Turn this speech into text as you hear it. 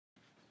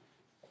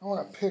I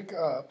want to pick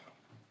up.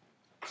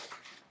 I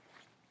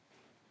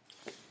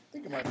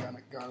think I might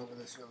have gone over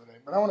this the other day,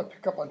 but I want to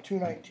pick up on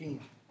 2:19.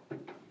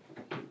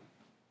 I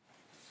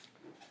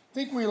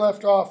think we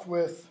left off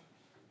with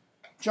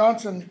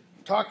Johnson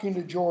talking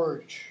to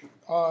George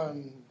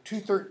on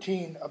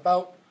 2:13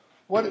 about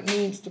what it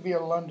means to be a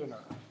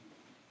Londoner.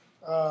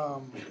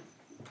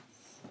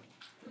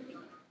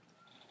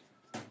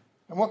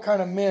 And what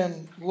kind of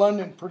men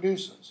London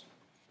produces.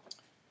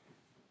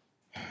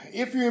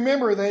 If you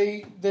remember,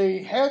 they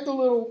had the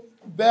little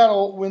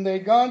battle when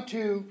they'd gone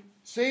to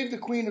save the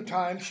Queen of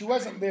Time. She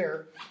wasn't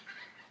there.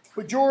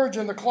 But George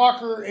and the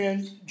Clocker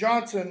and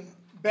Johnson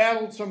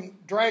battled some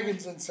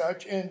dragons and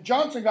such. And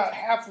Johnson got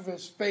half of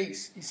his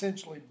face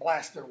essentially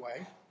blasted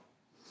away.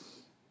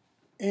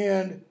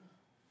 And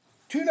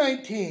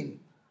 2:19,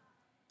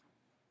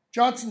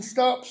 Johnson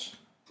stops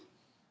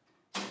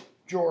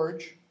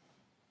George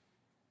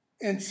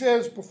and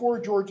says before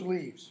George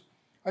leaves,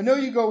 I know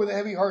you go with a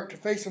heavy heart to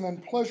face an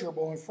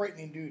unpleasurable and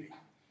frightening duty.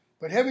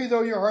 But heavy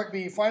though your heart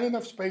be, find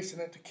enough space in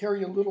it to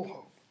carry a little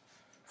hope.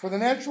 For the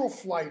natural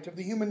flight of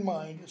the human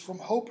mind is from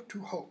hope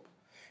to hope,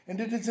 and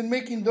it is in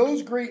making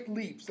those great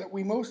leaps that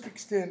we most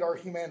extend our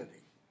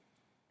humanity.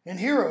 And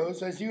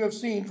heroes, as you have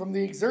seen from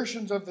the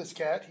exertions of this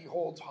cat, he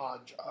holds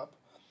Hodge up,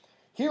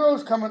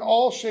 heroes come in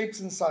all shapes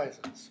and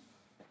sizes.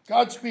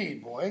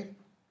 Godspeed, boy.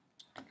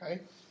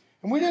 Okay?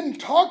 And we didn't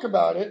talk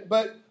about it,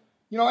 but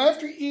you know,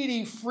 after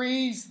Edie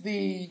frees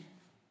the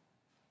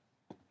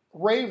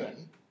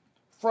raven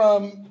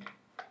from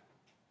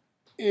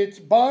its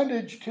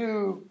bondage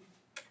to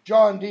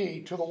John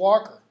Dee, to the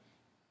walker,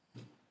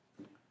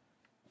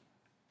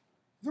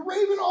 the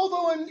raven,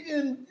 although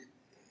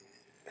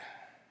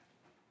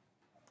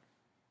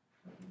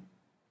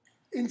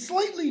in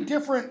slightly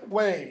different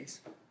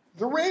ways,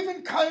 the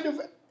raven kind of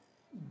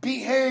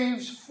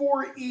behaves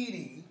for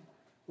Edie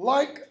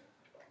like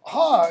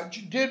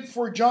Hodge did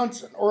for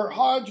Johnson, or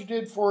Hodge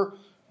did for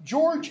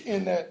George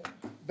in that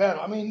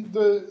battle. I mean,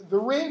 the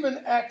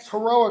raven acts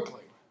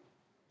heroically,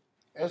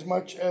 as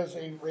much as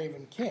a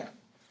raven can.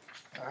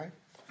 All right?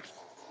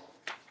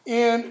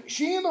 And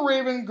she and the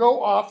raven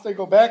go off. They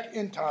go back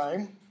in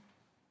time.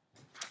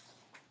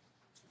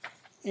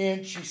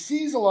 And she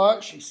sees a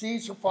lot. She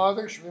sees her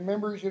father. She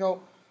remembers,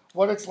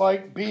 what it's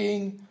like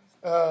being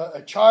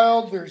a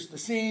child. There's the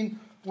scene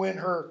when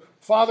her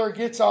father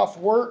gets off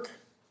work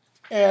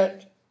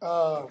at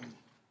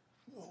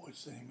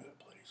what's the name of that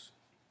place?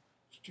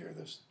 Let's share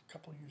this a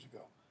couple of years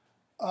ago.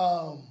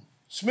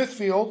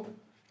 Smithfield.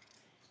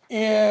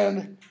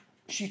 And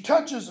she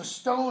touches a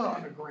stone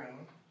on the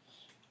ground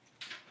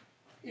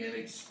and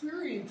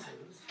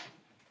experiences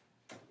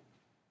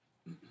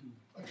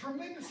a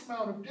tremendous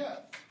amount of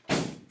death.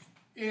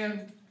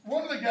 And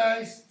one of the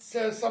guys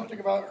says something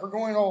about her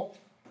going all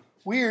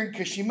weird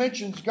because she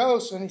mentions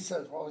ghosts, and he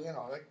says, well,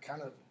 that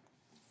kind of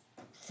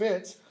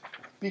fits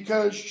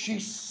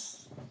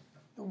because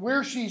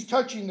where she's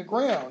touching the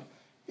ground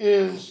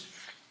is,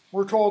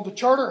 we're told, the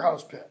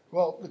Charterhouse pit.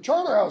 Well, the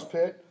Charterhouse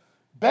pit,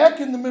 back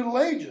in the Middle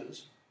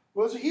Ages,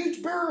 was a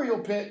huge burial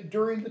pit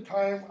during the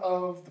time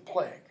of the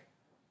plague.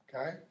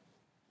 Okay?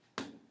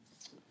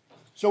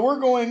 So we're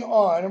going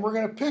on, and we're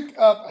going to pick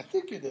up, I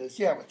think it is,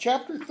 with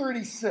chapter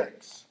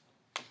 36.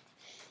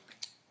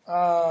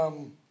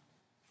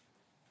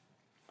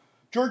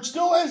 George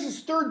still has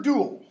his third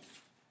duel.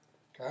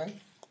 Okay?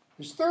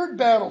 His third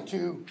battle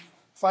to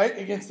fight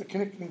against the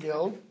Connecting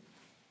Guild.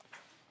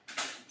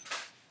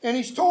 And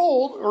he's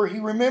told, or he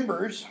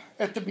remembers,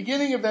 at the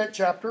beginning of that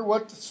chapter,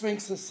 what the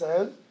Sphinx has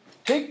said.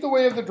 Take the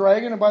way of the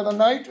dragon, and by the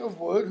Knight of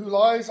Wood, who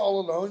lies all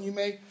alone, you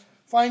may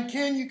find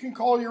kin you can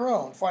call your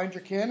own. Find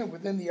your kin, and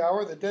within the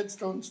hour the dead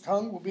stone's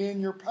tongue will be in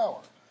your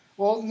power.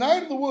 Well,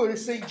 Knight of the Wood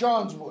is St.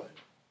 John's Wood,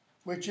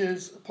 which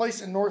is a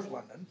place in North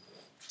London.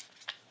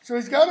 So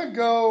he's got to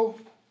go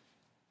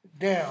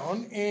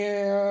down,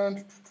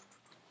 and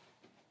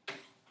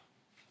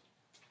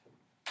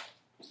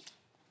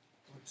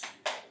let's see,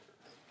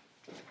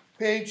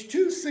 page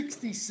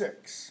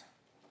 266.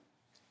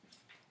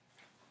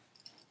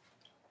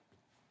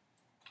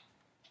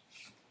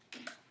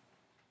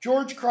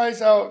 George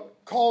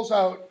calls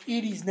out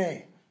Edie's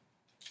name.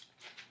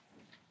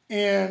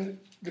 And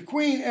the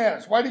Queen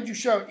asks, why did you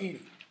shout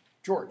Edie?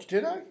 George,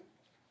 did I?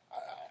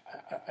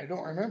 I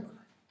don't remember.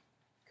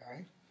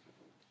 Okay.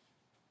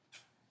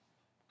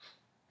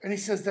 And he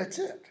says, that's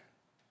it.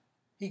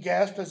 He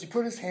gasped as he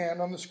put his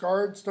hand on the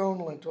scarred stone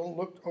lintel and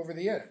looked over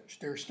the edge.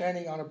 They were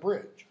standing on a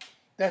bridge.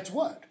 That's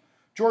what?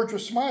 George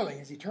was smiling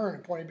as he turned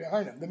and pointed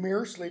behind him. The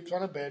mirror sleeps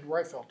on a bed where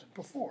I felt it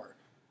before.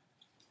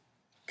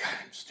 God,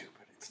 I'm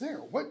stupid. It's there.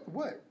 What?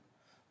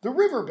 The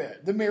riverbed.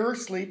 The mirror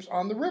sleeps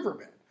on the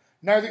riverbed.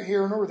 Neither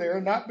here nor there,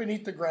 not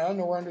beneath the ground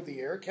nor under the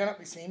air, cannot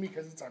be seen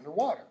because it's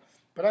underwater.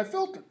 But I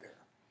felt it there.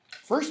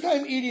 First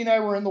time Edie and I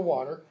were in the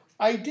water,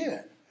 I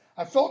did.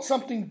 I felt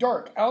something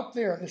dark out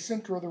there in the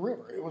center of the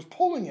river. It was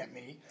pulling at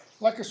me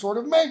like a sort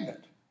of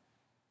magnet.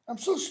 I'm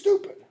so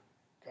stupid,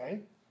 okay?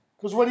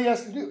 Because what he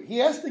has to do, he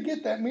has to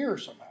get that mirror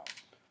somehow.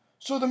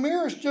 So the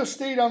mirrors just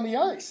stayed on the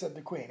ice, said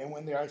the Queen. And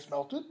when the ice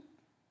melted,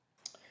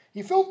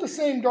 He felt the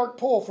same dark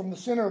pull from the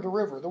center of the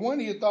river, the one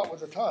he had thought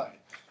was a tide,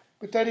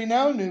 but that he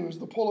now knew was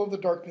the pull of the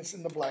darkness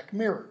in the black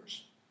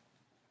mirrors.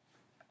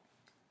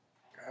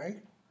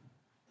 Okay?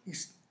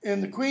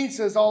 And the queen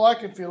says, all I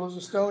can feel is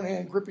a stone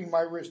hand gripping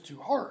my wrist too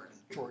hard.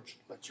 And George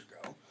lets her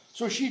go.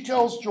 So she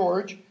tells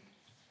George,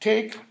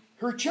 take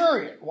her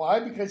chariot. Why?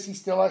 Because he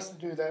still has to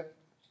do that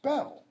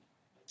battle.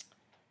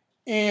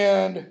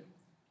 And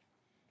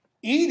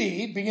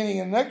Edie, beginning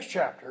in the next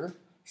chapter,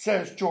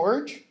 says,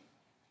 George,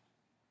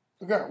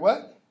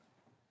 what?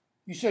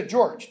 You said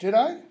George, did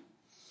I?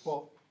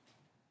 Well,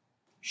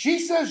 she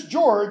says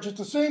George at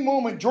the same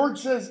moment George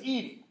says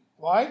Edie.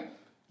 Why?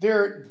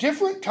 They're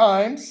different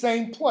times,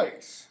 same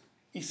place,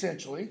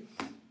 essentially.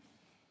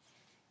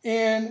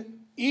 And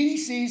Edie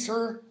sees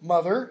her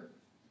mother.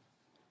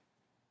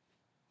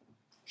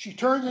 She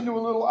turns into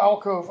a little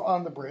alcove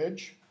on the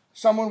bridge.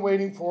 Someone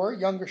waiting for her,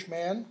 youngish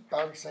man,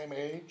 about the same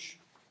age.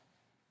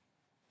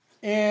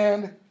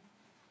 And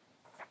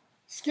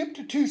skip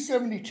to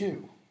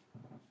 272.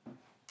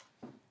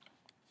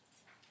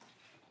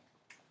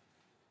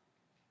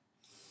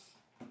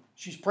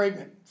 She's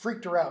pregnant.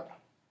 Freaked her out.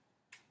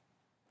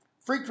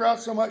 Freaked her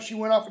out so much she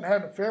went off and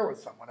had an affair with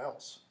someone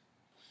else.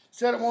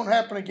 Said it won't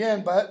happen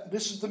again, but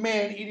this is the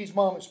man Edie's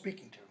mom is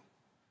speaking to.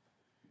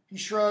 He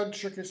shrugged,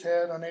 shook his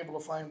head, unable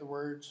to find the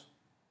words.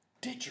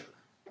 Ditch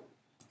her,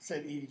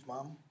 said Edie's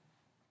mom.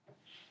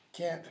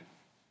 Can't.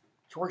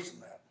 It's worse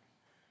than that.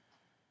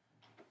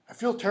 I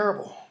feel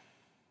terrible.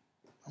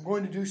 I'm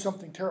going to do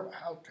something terrible.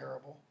 How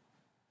terrible?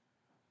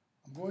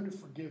 I'm going to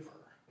forgive her.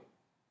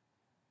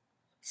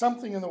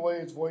 Something in the way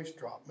his voice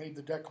dropped made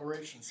the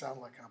declaration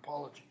sound like an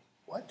apology.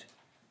 What?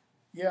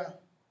 Yeah.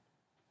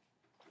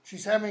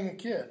 She's having a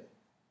kid.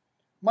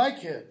 My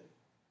kid.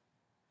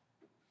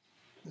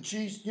 And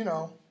she's,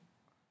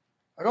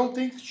 I don't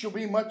think she'll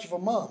be much of a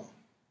mom.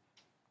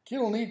 Kid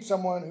will need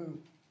someone who...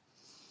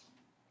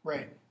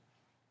 Right.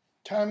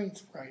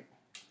 Timing's right.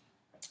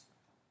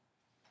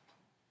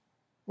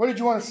 What did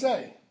you want to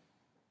say?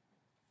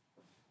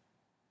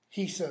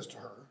 He says to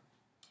her.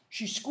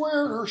 She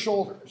squared her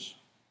shoulders.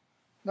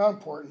 Not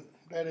important.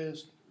 That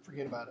is,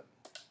 forget about it.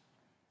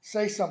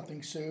 Say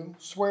something, Sue.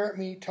 Swear at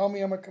me. Tell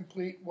me I'm a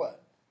complete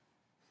what?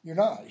 You're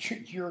not.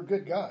 You're a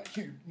good guy.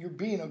 You're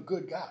being a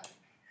good guy.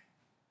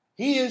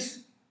 He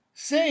is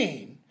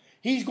saying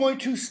he's going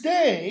to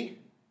stay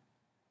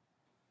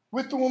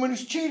with the woman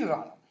who's cheated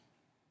on him.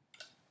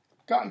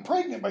 Gotten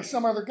pregnant by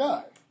some other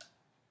guy.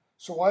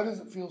 So why does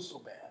it feel so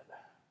bad?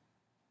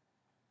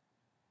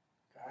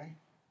 Okay.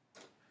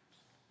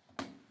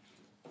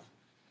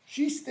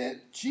 She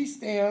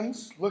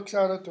stands, looks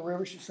out at the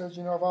river. She says,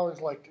 I've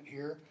always liked it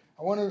here.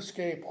 I want to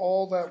escape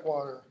all that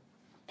water.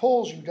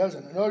 Pulls you,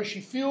 doesn't it? Notice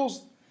she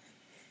feels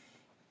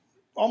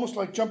almost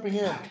like jumping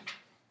in.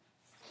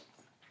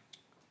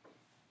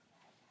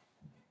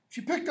 She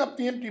picked up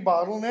the empty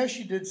bottle, and as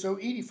she did so,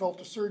 Edie felt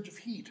a surge of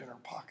heat in her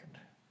pocket.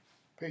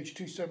 Page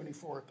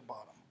 274 at the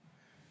bottom.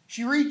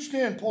 She reached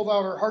in, pulled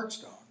out her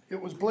heartstone.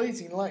 It was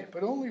blazing light,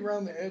 but only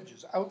around the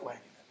edges,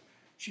 outlining it.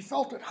 She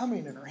felt it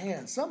humming in her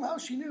hand. Somehow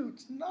she knew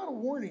it's not a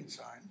warning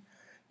sign.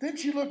 Then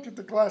she looked at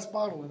the glass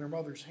bottle in her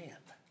mother's hand.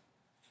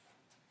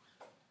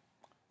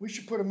 We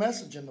should put a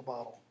message in the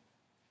bottle.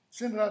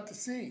 Send it out to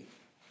sea.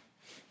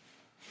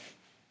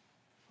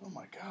 Oh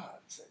my God,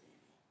 said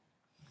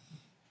Edie.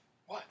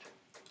 What?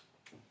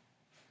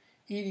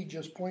 Edie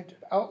just pointed.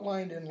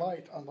 Outlined in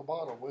light on the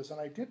bottle was an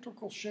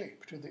identical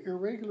shape to the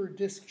irregular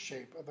disc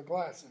shape of the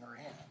glass in her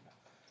hand.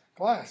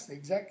 Glass the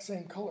exact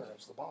same color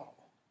as the bottle.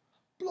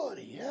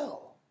 Bloody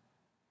hell,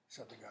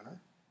 said the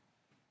gunner.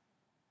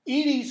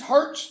 Edie's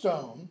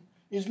heartstone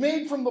is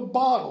made from the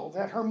bottle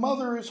that her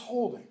mother is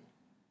holding.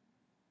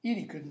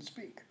 Edie couldn't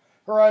speak.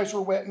 Her eyes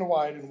were wet and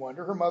wide in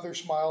wonder. Her mother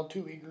smiled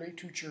too eagerly,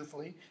 too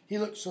cheerfully. He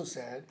looked so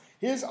sad.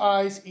 His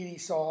eyes, Edie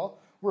saw,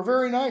 were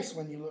very nice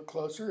when you look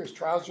closer. His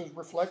trousers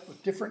reflect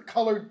with different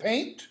colored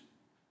paint.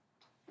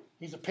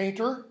 He's a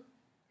painter,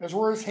 as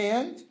were his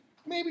hands.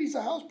 Maybe he's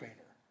a house painter.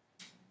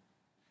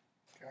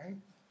 Okay.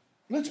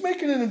 Let's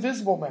make it an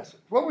invisible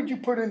message. What would you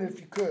put in if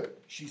you could?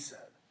 She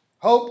said.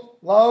 Hope,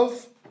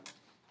 love,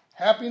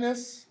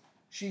 happiness,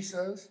 she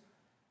says.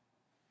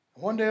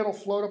 One day it'll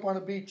float up on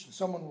a beach and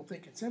someone will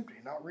think it's empty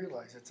and not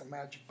realize it's a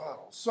magic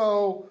bottle.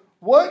 So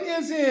what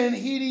is in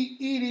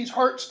Edie's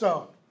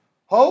heartstone?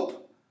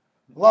 Hope,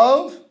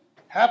 love,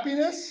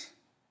 happiness?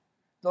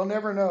 They'll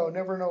never know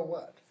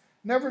what.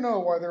 Never know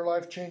why their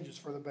life changes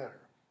for the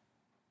better.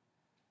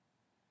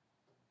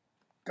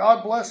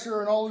 God bless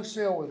her and all who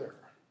sail with her.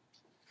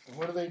 And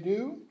what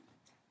do?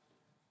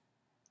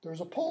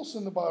 There's a pulse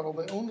in the bottle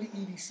that only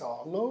Edie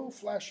saw, a low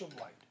flash of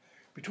light.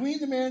 Between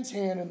the man's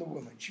hand and the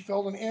woman, she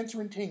felt an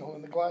answering tingle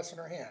in the glass in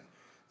her hand.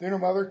 Then her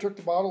mother took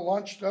the bottle,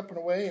 launched it up and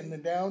away, and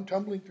then down,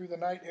 tumbling through the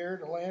night air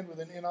to land with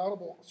an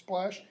inaudible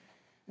splash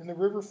in the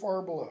river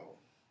far below.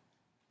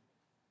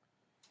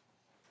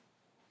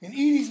 And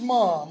Edie's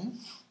mom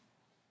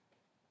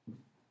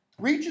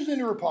reaches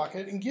into her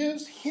pocket and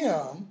gives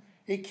him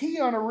a key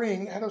on a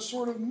ring that had a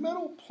sort of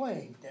metal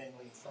plane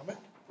dangling from it.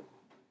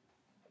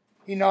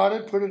 He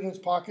nodded, put it in his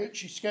pocket.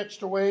 She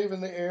sketched a wave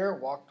in the air,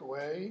 walked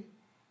away.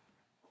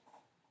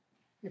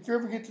 If you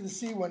ever get to the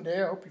sea one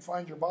day, I hope you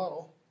find your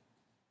bottle.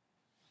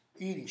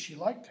 Edie, she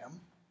liked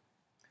him.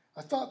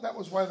 I thought that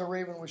was why the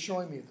raven was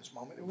showing me this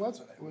moment. It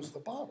wasn't. It was the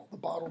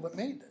bottle that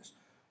made this.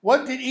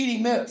 What did Edie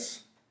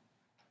miss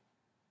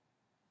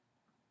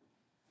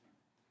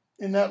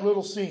in that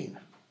little scene?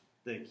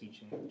 The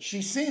keychain.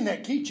 She's seen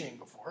that keychain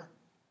before.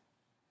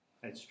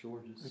 That's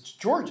George's. It's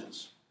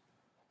George's.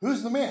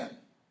 Who's the man?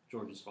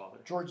 George's father.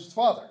 George's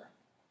father.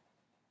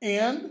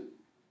 And?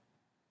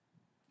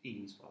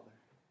 Edie's father.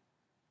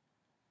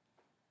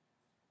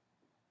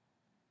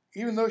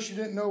 Even though she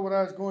didn't know when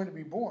I was going to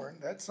be born,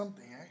 that's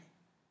something, eh?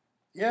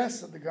 Yes,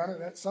 said the gunner,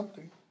 that's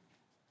something.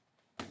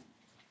 But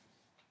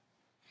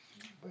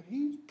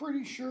he's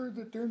pretty sure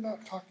that they're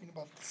not talking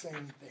about the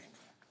same thing.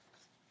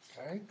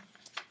 Okay?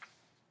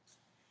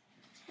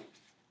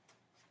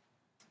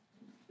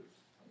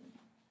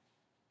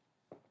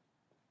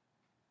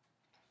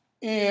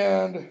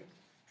 And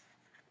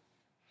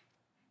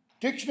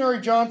Dictionary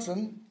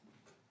Johnson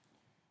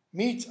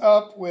meets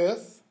up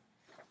with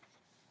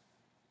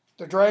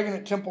the dragon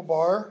at Temple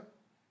Bar,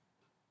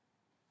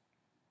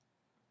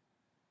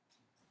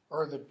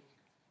 or the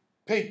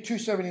page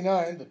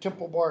 279, the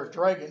Temple Bar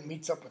dragon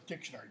meets up with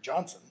Dictionary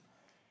Johnson.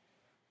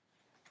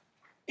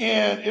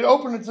 And it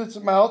opens its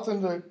mouth,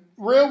 and the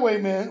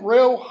railwayman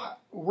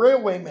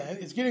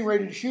is getting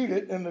ready to shoot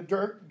it, and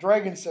the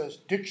dragon says,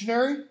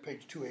 Dictionary,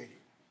 page 280.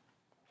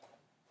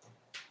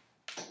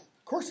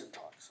 Of course it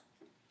talks.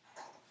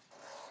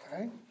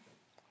 Okay.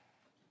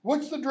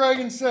 What's the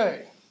dragon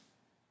say?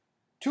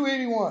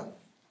 281.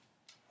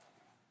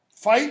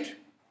 Fight,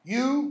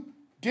 you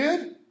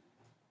did?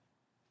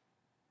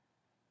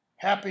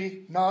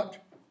 Happy, not,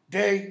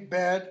 day,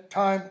 bad,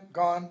 time,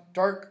 gone,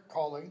 dark,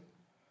 calling.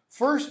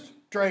 First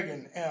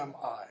dragon am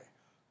I,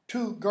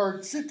 to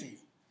guard city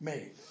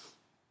made.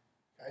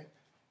 Okay?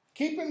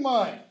 Keep in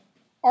mind,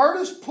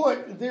 artists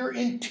put their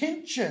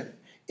intention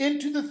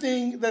into the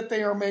thing that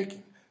they are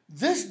making.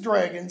 This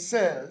dragon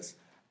says,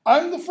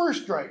 I'm the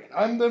first dragon.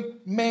 I'm the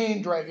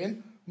main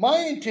dragon. My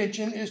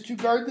intention is to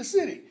guard the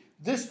city.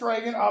 This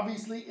dragon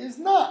obviously is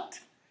not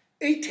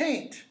a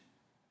taint.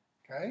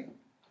 Okay?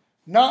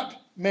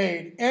 Not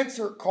made.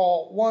 Answer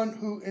call one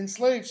who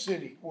enslaved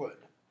city would.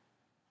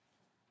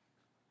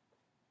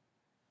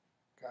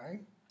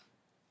 Okay?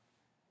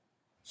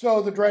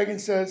 So the dragon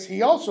says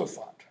he also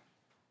fought.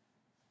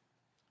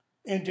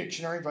 And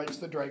dictionary invites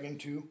the dragon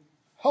to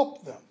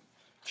help them.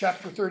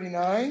 Chapter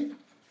 39,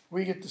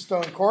 we get the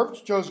stone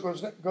corpse. Joe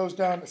goes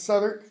down to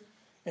Southwark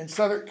and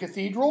Southwark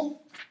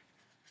Cathedral.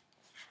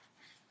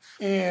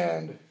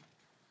 And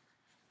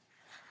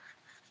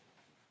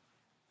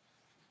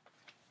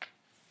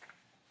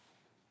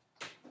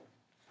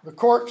the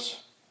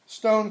corpse,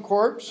 stone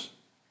corpse,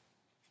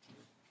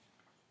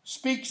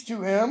 speaks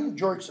to him.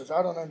 George says,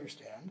 I don't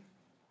understand.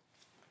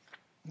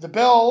 The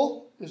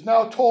bell is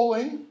now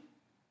tolling.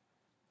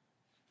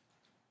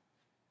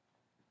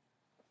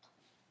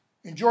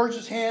 And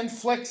George's hand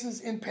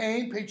flexes in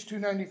pain, page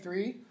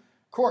 293.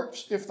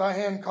 Corpse, if thy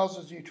hand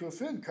causes you to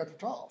offend, cut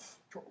it off.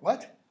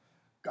 What?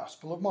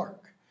 Gospel of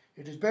Mark.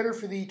 It is better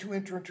for thee to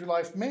enter into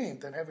life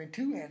maimed than having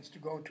two hands to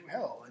go into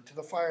hell, into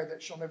the fire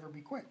that shall never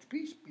be quenched.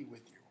 Peace be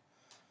with you.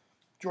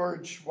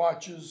 George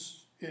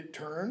watches it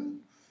turn.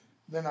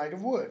 The Knight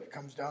of Wood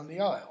comes down the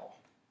aisle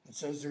and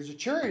says there's a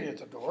chariot at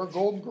the door.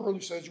 Golden girl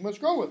who says you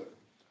must go with her.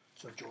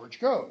 So George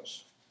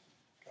goes.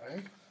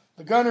 Okay.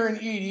 The gunner and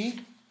Edie,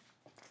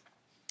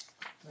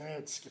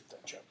 let's skip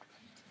that chapter.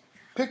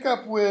 Pick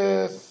up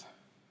with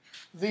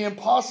the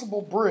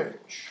Impossible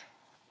Bridge.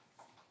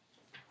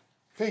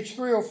 Page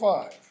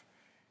 305.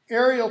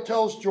 Ariel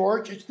tells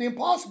George it's the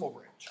impossible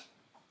bridge.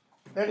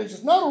 That is,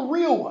 it's not a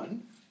real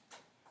one.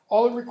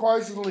 All it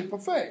requires is a leap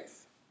of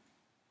faith.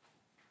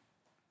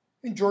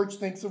 And George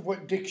thinks of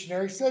what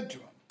dictionary said to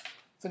him.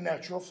 The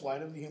natural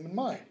flight of the human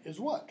mind is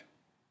what?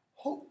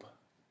 Hope.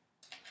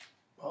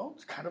 Well,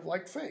 it's kind of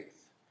like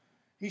faith.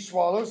 He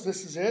swallows,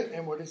 this is it,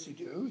 and what does he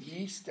do?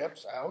 He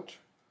steps out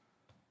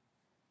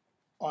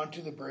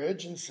onto the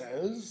bridge and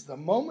says, the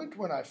moment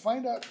when I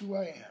find out who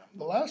I am,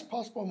 the last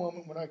possible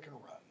moment when I can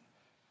run.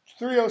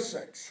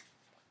 306,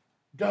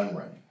 done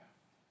running.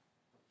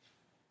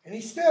 And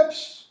he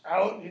steps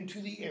out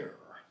into the air.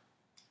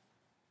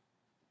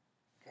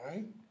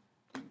 Okay.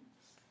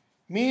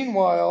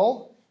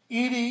 Meanwhile,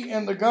 Edie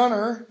and the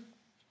gunner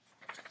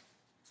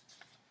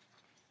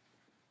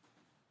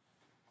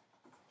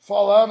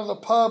fall out of the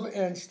pub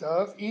and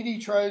stuff. Edie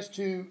tries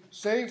to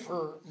save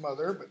her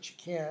mother, but she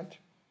can't.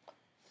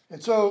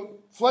 And so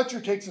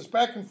Fletcher takes us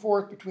back and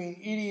forth between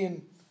Edie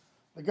and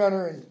the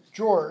gunner and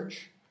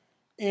George.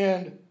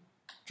 And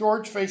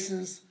George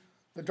faces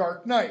the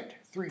Dark Knight,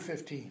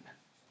 315.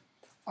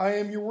 I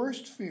am your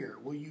worst fear.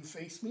 Will you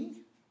face me?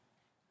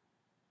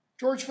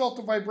 George felt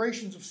the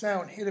vibrations of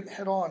sound hit him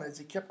head on as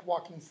he kept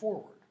walking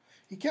forward.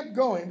 He kept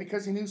going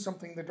because he knew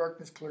something the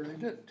darkness clearly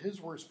didn't.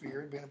 His worst fear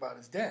had been about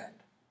his dad.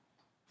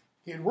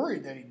 He had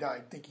worried that he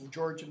died, thinking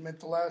George had meant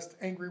the last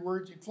angry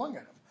words he'd flung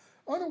at him.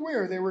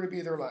 unaware they were to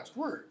be their last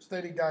words,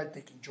 that he died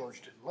thinking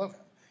George didn't love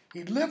him.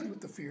 He'd lived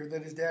with the fear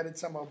that his dad had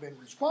somehow been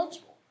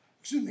responsible.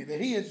 That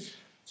he had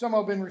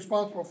somehow been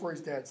responsible for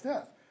his dad's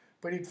death.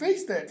 But he'd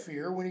faced that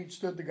fear when he'd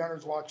stood the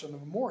gunner's watch on the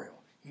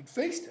memorial. He'd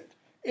faced it,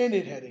 and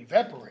it had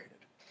evaporated.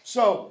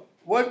 So,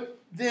 what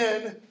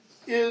then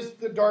is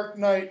the Dark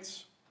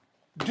Knight's,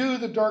 do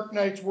the Dark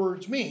Knight's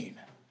words mean?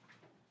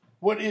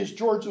 What is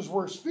George's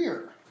worst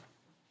fear?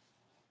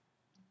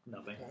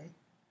 Nothing. Okay.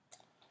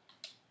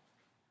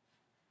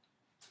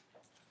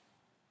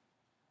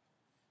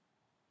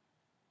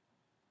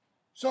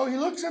 So he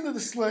looks into the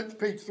slit,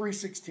 page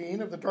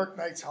 316 of the Dark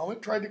Knight's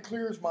helmet, tried to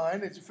clear his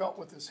mind as he felt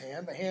with his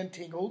hand. The hand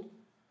tingled.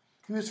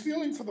 He was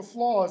feeling for the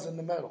flaws in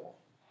the metal,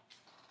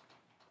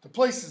 the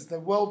places the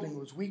welding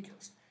was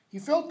weakest. He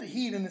felt the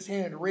heat in his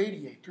hand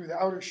radiate through the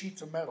outer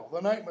sheets of metal.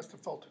 The knight must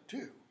have felt it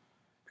too,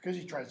 because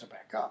he tries to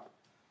back up.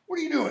 What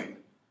are you doing?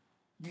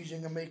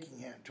 Using a making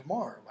hand to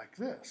mar, like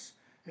this.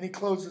 And he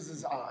closes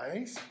his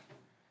eyes,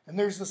 and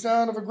there's the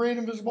sound of a great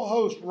invisible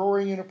host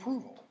roaring in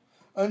approval.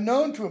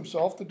 Unknown to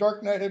himself, the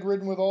Dark Knight had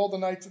ridden with all the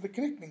knights of the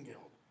Knickling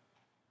Guild.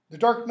 The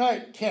Dark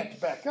Knight can't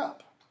back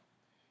up.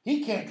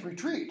 He can't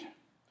retreat,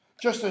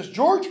 just as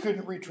George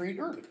couldn't retreat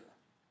earlier.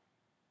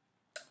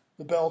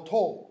 The bell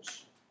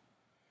tolls.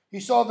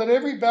 He saw that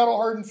every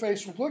battle-hardened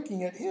face was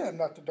looking at him,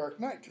 not the Dark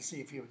Knight, to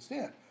see if he would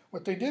stand.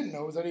 What they didn't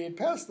know was that he had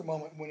passed the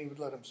moment when he would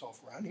let himself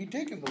run. He'd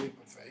taken the leap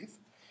of faith.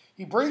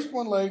 He braced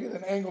one leg at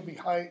an angle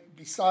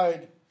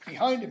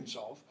behind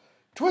himself,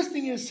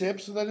 twisting his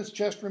hips so that his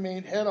chest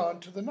remained head-on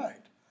to the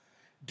knight.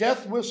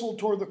 Death whistled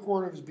toward the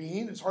cord of his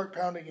being, his heart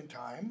pounding in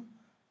time.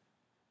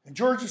 And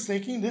George is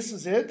thinking, this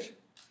is it.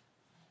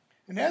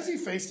 And as he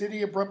faced it,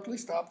 he abruptly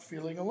stopped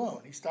feeling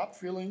alone. He stopped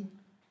feeling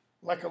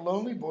like a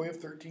lonely boy of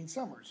 13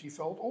 summers. He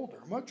felt older,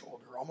 much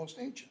older, almost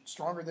ancient,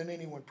 stronger than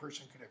any one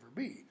person could ever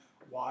be.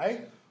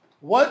 Why?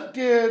 What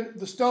did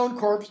the stone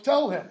corpse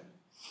tell him?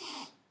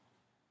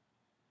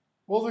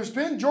 Well, there's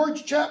been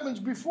George Chapman's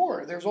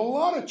before. There's a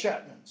lot of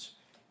Chapmans.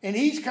 And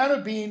he's kind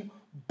of being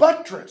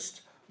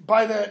buttressed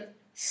by that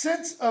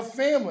sense of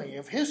family,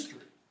 of history.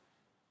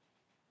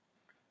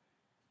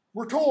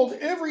 We're told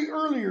every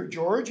earlier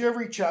George,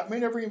 every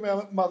Chapman, every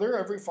mother,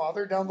 every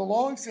father, down the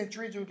long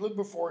centuries who'd lived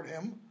before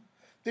him,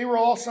 they were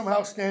all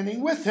somehow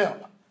standing with him.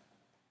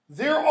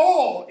 They're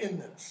all in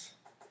this.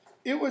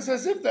 It was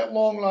as if that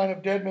long line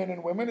of dead men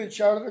and women had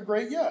shouted a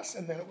great yes,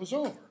 and then it was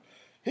over.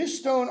 His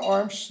stone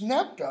arm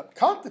snapped up,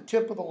 caught the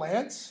tip of the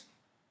lance,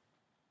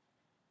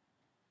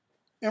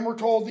 and we're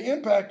told the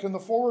impact and the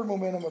forward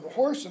momentum of the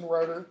horse and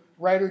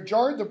rider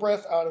jarred the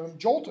breath out of him,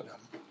 jolted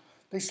him.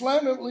 They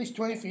slammed him at least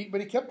 20 feet,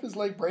 but he kept his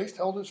leg braced,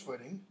 held his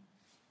footing,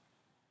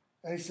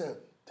 and he said,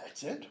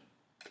 "That's it?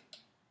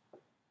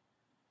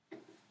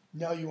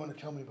 Now you want to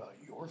tell me about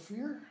your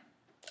fear?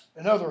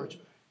 In other words,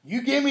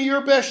 you gave me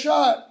your best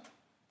shot.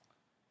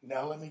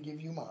 Now let me give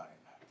you mine.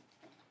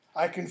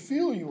 I can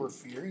feel your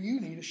fear. You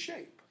need a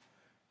shape.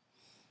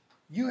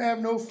 You have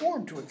no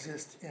form to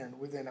exist in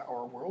within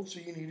our world, so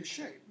you need a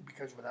shape,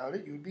 because without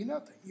it, you would be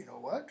nothing. You know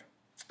what?"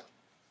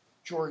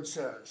 George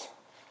says,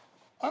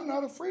 "I'm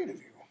not afraid of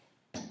you.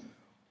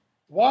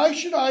 Why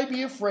should I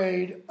be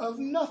afraid of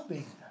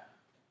nothing?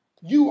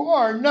 You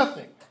are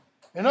nothing."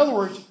 In other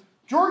words,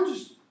 George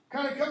is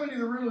kind of coming to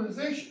the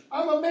realization,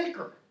 I'm a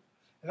maker.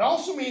 It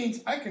also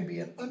means I can be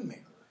an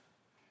unmaker.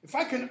 If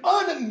I can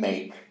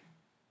unmake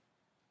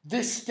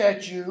this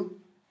statue,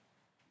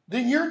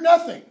 then you're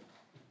nothing.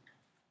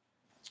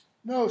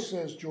 "No,"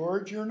 says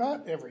George, "you're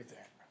not everything."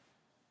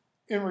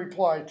 In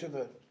reply to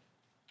the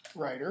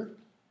writer,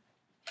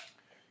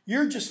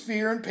 "You're just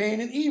fear and pain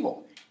and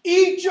evil.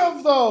 Each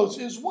of those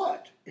is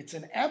what? It's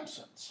an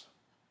absence.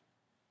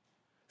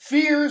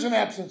 Fear is an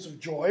absence of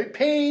joy.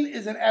 Pain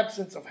is an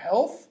absence of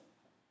health.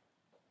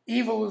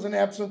 Evil is an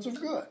absence of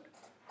good.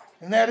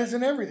 And that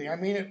isn't everything. I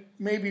mean, it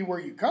may be where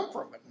you come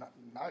from, but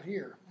not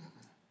here."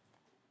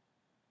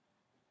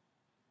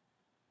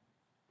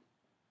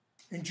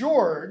 And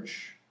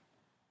George,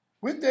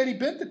 with that, he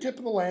bent the tip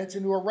of the lance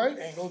into a right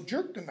angle,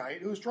 jerked the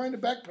knight, who was trying to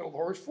backpedal the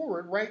horse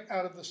forward, right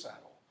out of the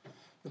saddle.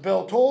 The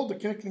bell tolled, the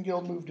Knickling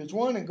Guild moved as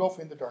one,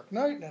 engulfing the Dark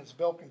Knight, and as the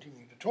bell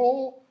continued to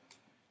toll,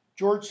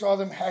 George saw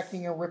them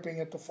hacking and ripping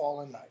at the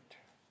fallen knight.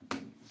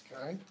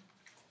 Okay?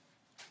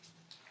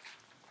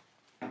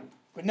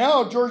 But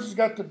now George has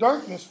got the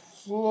darkness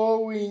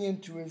flowing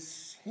into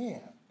his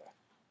hand.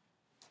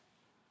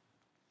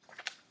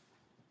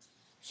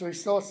 So he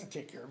still has to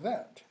take care of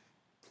that.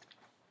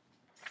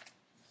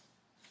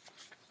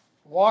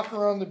 Walk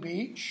around the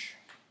beach.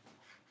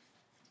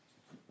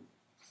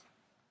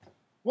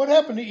 What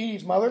happened to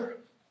Edie's mother?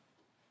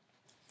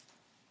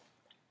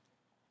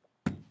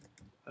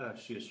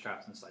 She was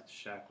trapped inside the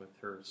shack with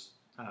her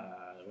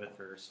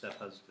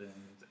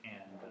step-husband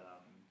and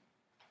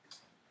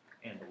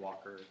the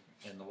walker.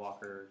 And the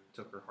walker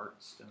took her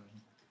heart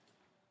stone.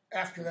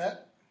 After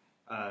that?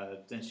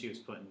 Then she was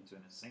put into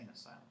an insane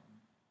asylum.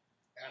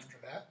 After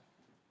that?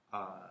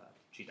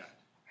 She died.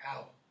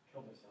 How?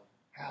 Killed herself.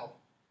 How?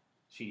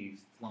 She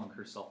flung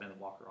herself and the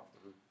walker off the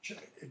roof.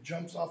 It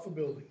jumps off a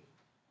building.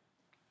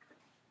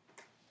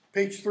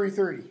 Page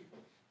 330.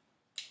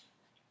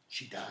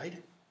 She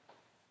died,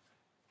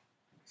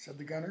 said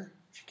the gunner.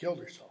 She killed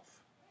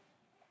herself.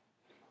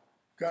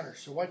 Gunner,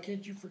 so why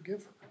can't you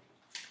forgive her?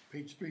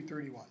 Page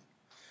 331.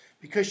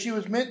 Because she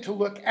was meant to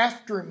look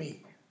after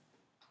me.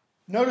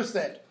 Notice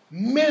that.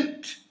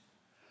 Meant.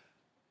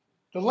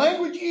 The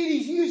language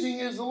Edie's using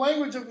is the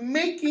language of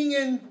making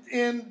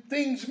and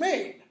things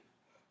made.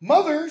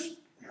 Mothers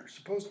are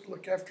supposed to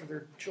look after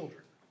their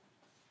children,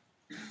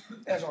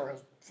 as are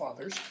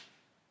fathers.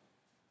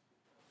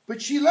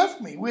 But she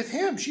left me with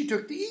him. She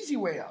took the easy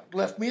way out,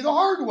 left me the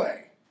hard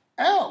way.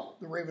 Ow,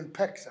 the raven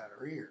pecks at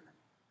her ear.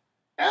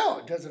 Ow,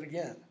 it does it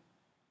again.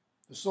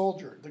 The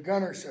soldier, the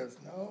gunner says,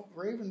 no,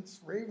 raven.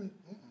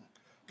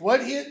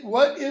 What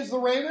is the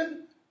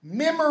raven?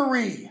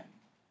 Memory.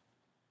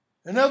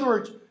 In other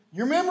words,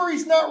 your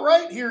memory's not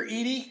right here,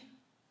 Edie.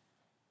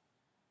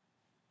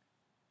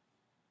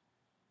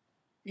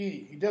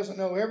 Edie, he doesn't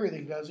know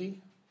everything, does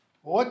he?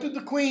 Well, what did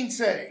the queen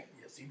say?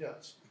 Yes, he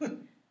does.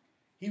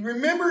 He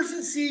remembers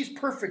and sees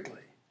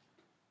perfectly.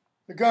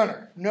 The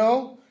gunner,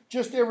 no,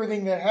 just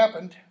everything that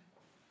happened.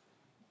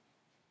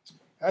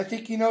 I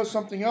think he knows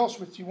something else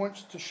which he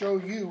wants to show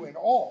you and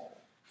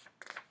all.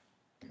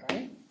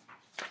 Okay?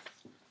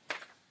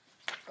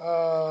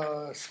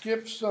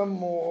 Skip some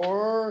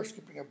more.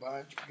 Skipping a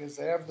bunch because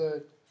they have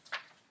the...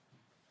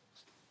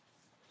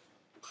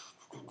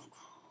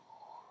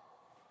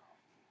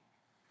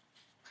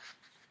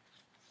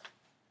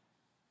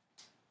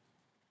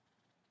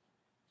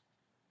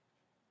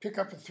 Pick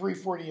up at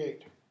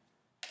 348.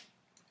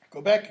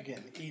 Go back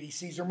again. Edie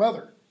sees her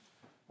mother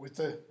with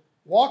the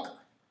walker.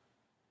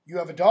 You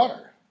have a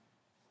daughter.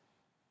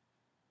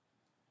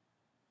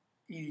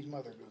 Edie's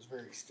mother goes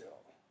very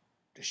still.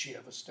 Does she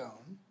have a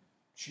stone?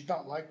 She's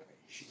not like me.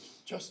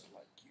 She's just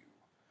like you.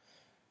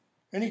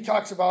 And he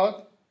talks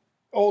about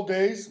old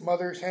days,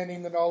 mothers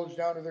handing the knowledge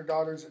down to their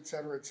daughters,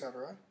 etc.,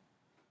 etc.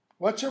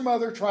 What's her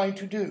mother trying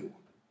to do?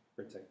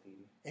 Protect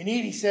Edie. And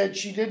Edie said,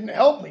 she didn't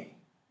help me.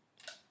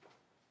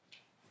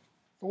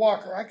 The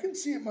walker, I can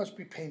see it must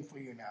be painful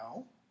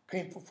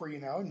for you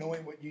now,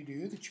 knowing what you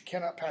do, that you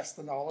cannot pass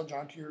the knowledge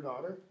on to your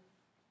daughter.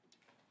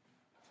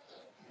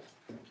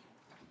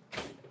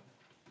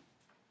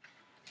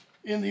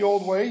 In the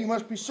old way, you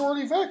must be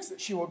sorely vexed that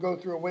she will go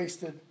through a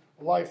wasted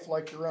life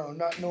like your own,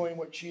 not knowing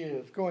what she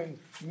is, going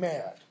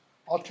mad.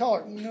 I'll tell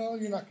her, no,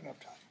 you're not going to have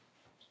time.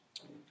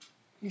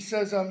 He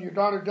says, your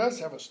daughter does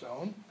have a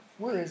stone.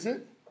 Where is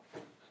it?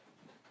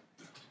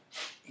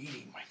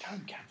 Eating my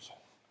time capsule.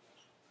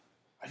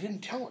 I didn't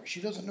tell her.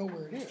 She doesn't know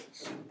where it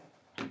is.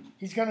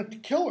 He's going to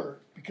kill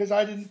her because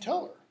I didn't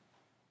tell her.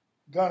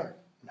 Gunner,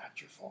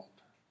 not your fault.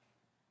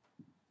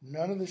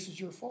 None of this is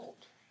your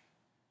fault.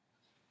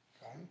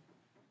 Okay?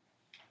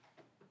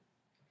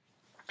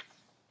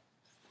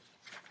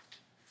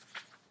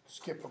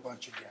 Skip a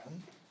bunch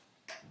again.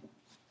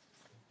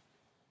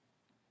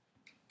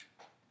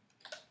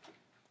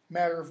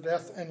 Matter of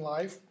death and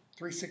life,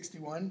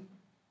 361.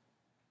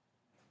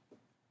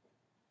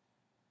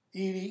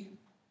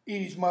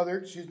 Edie's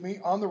mother,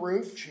 on the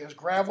roof. She has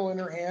gravel in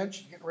her hand.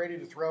 She's getting ready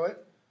to throw it.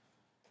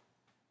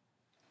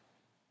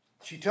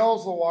 She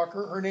tells the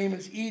walker her name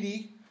is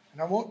Edie,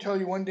 and I won't tell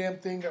you one damn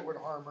thing that would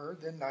harm her,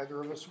 then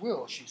neither of us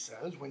will, she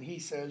says, when he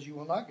says you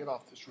will not get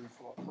off this roof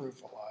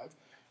alive.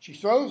 She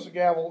throws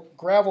the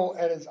gravel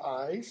at his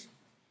eyes.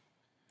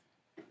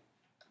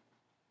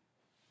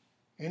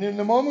 And in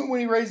the moment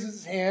when he raises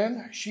his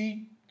hand,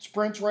 she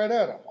sprints right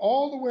at him.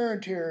 All the wear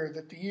and tear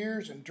that the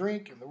years and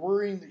drink and the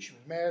worrying that she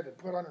was mad had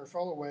put on her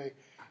fell away,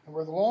 and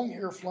with the long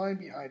hair flying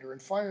behind her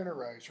and fire in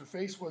her eyes, her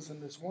face was in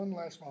this one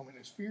last moment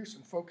as fierce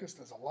and focused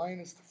as a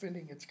lioness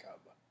defending its cub.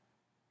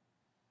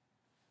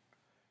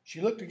 She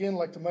looked again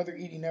like the mother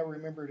Edie now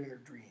remembered in her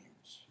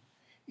dreams.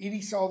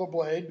 Edie saw the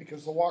blade,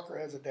 because the walker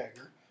has a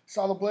dagger,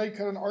 saw the blade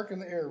cut an arc in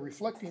the air,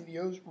 reflecting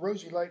the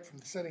rosy light from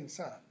the setting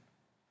sun.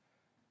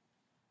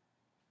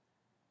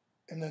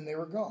 And then they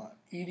were gone.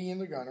 Edie and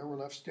the gunner were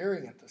left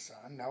staring at the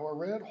sun, now a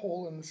red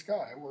hole in the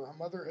sky where her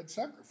mother had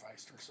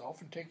sacrificed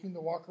herself in taking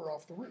the walker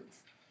off the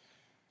roof.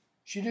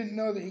 She didn't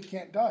know that he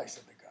can't die,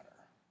 said the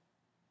gunner.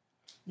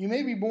 You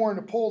may be born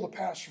to pull the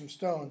past from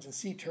stones and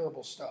see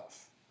terrible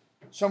stuff.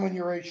 Someone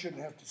your age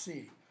shouldn't have to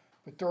see.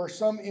 But there are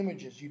some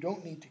images you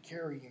don't need to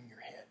carry in your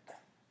head.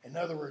 In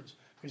other words,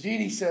 because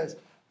Edie says,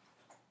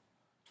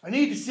 I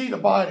need to see the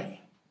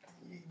body.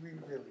 We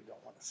really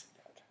don't want to see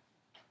that.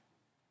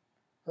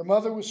 Her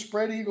mother was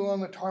spread eagle on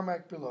the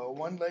tarmac below,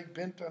 one leg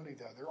bent under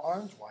the other,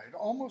 arms wide,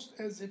 almost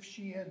as if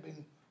she had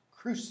been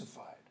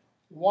crucified.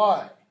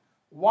 Why?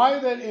 Why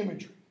that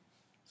imagery?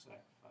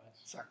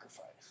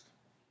 Sacrificed.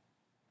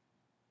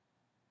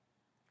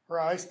 Her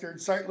eyes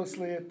stared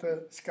sightlessly at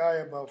the sky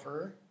above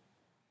her,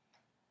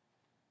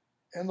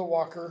 and the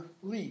walker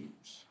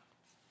leaves.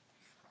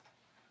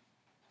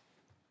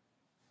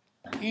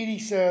 Edie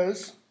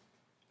says,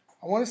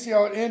 I want to see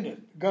how it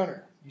ended.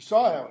 Gunner, you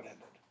saw how it ended.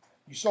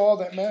 You saw all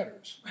that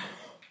matters.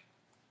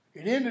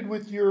 It ended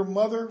with your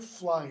mother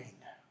flying.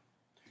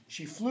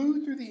 She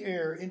flew through the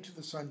air into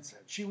the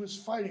sunset. She was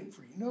fighting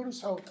for you.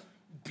 Notice how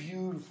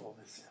beautiful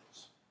this is.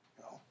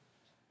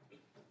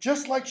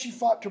 Just like she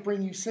fought to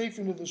bring you safe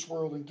into this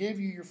world and gave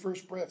you your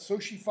first breath, so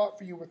she fought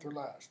for you with her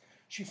last.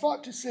 She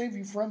fought to save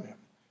you from him.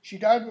 She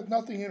died with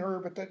nothing in her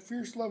but that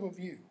fierce love of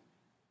you.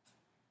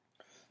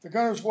 The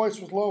gunner's voice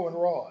was low and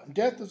raw. And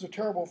death is a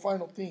terrible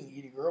final thing,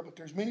 Edie girl, but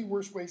there's many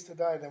worse ways to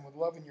die than with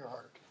love in your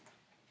heart.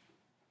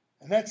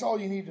 And that's all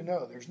you need to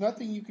know. There's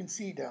nothing you can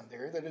see down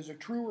there that is a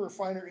truer or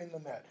finer in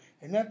than that.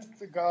 And that's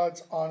the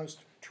God's honest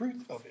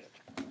truth of it.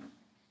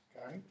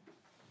 Okay?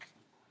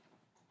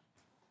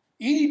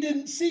 Edie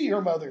didn't see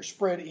her mother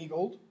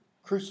spread-eagled,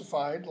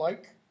 crucified,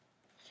 like,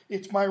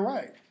 it's my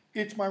right.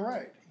 It's my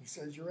right. He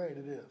says, you're right,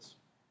 it is.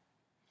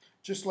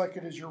 Just like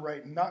it is your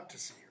right not to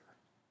see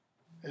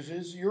her. As it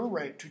is your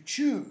right to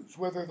choose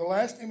whether the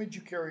last image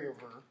you carry of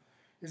her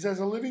is as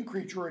a living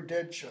creature or a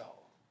dead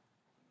shell.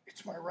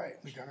 It's my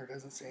right. The gunner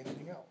doesn't say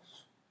anything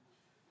else.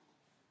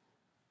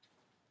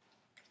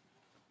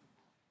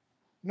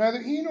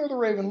 Neither he nor the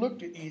raven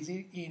looked at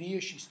Edie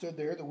as she stood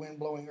there, the wind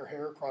blowing her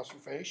hair across her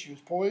face. She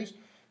was poised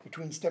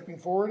between stepping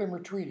forward and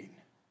retreating.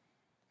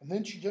 And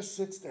then she just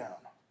sits down.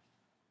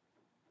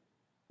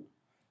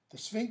 The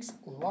Sphinx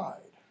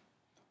lied.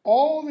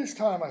 All this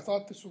time I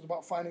thought this was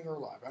about finding her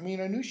alive. I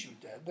mean, I knew she was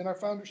dead. Then I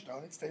found her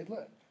stone. It stayed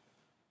lit.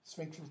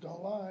 Sphinxes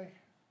don't lie.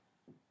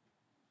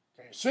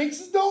 Okay,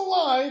 Sphinxes don't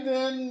lie,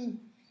 then...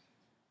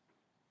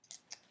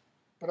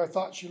 But I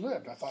thought she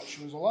lived. I thought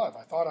she was alive.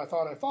 I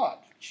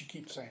thought, she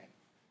keeps saying.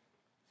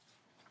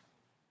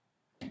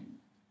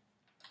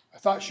 I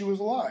thought she was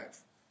alive.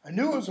 I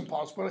knew it was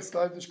impossible, but I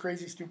still had this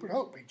crazy, stupid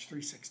hope. Page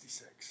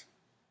 366.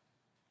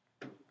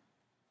 The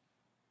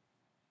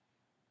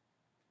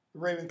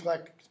raven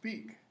clacked to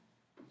speak.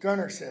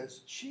 Gunner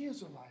says, she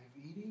is alive,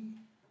 Edie.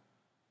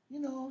 You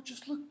know,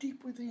 just look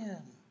deep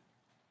within.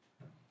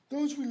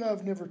 Those we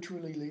love never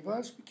truly leave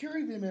us. We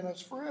carry them in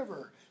us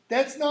forever.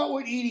 That's not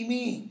what Edie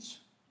means.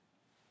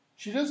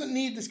 She doesn't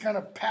need this kind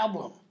of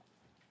pablum.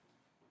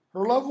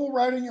 Her love will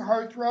ride in your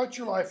heart throughout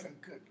your life,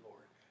 and good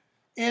Lord.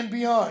 And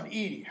beyond,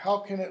 Edie, how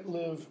can it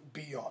live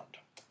beyond?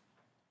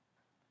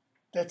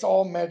 That's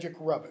all magic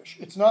rubbish.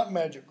 It's not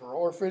magic, girl,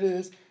 or if it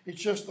is,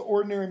 it's just the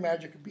ordinary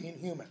magic of being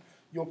human.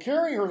 You'll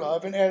carry her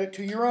love and add it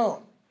to your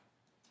own.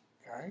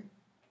 Okay?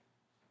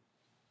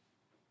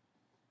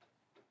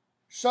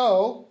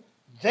 So,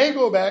 they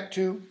go back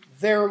to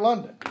their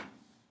London.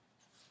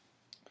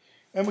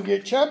 And we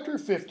get chapter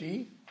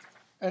 50,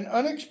 An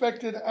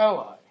Unexpected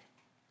Ally,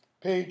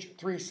 page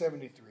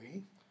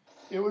 373.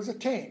 It was a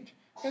taint,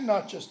 and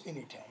not just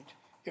any taint.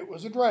 It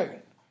was a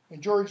dragon.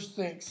 And George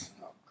thinks,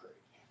 oh, great,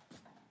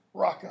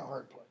 rock in a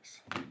hard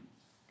place.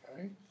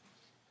 Okay?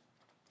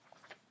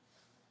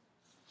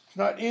 It's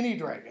not any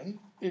dragon.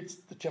 It's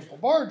the Temple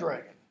Bar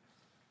dragon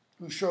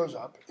who shows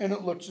up, and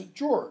it looks at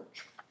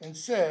George and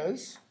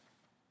says,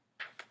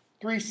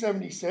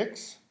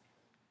 376,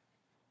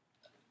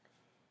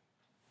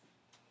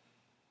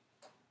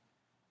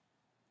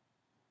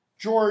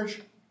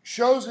 George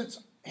shows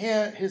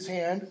his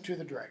hand to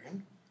the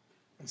dragon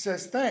and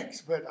says, thanks,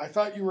 but I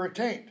thought you were a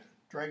taint.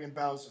 Dragon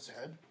bows his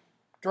head.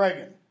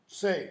 Dragon,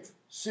 save,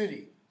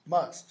 city,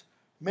 must.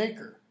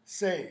 Maker,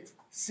 save,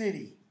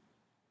 city,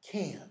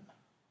 can.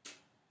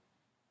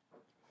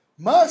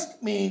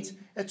 Must means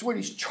that's what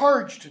he's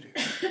charged to do.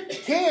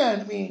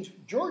 Can means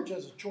George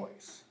has a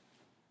choice.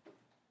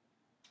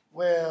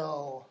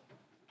 Well,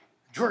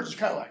 George is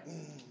kind of like,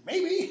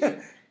 maybe.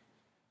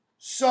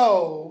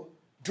 So,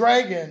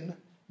 dragon,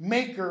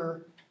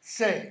 maker,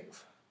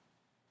 save.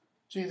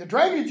 See, the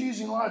dragon's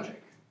using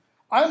logic.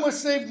 I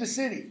must save the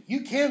city.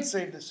 You can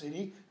save the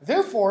city.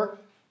 Therefore,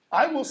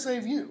 I will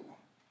save you.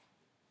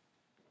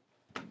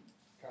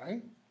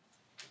 Okay?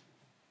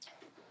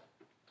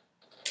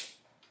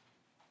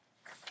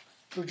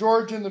 So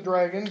George and the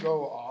dragon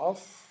go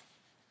off.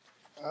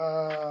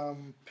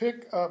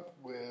 Pick up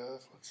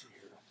with, let's see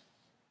here.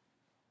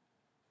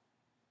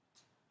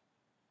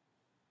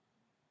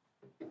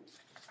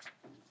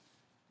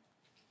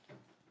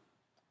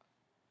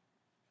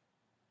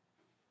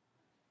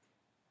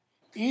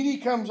 Edie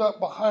comes up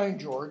behind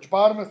George,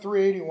 bottom of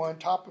 381,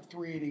 top of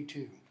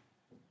 382.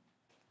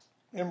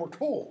 And we're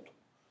told,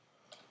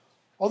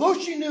 although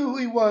she knew who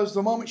he was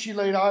the moment she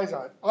laid eyes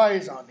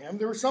on him,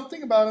 there was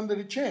something about him that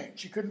had changed.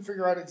 She couldn't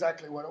figure out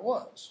exactly what it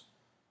was.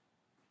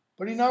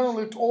 But he not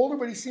only looked older,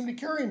 but he seemed to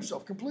carry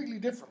himself completely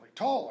differently,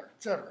 taller,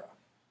 etc.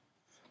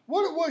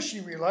 What it was, she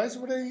realized,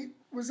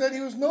 was that he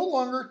was no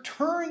longer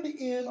turned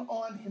in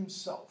on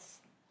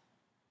himself,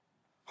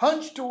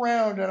 hunched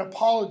around an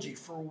apology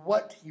for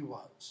what he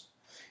was.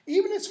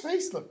 Even his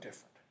face looked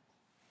different.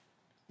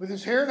 With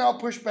his hair now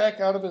pushed back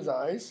out of his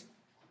eyes,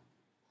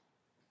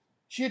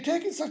 she had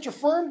taken such a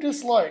firm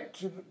dislike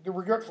to the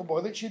regretful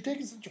boy that she had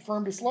taken such a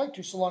firm dislike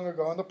to so long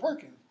ago on the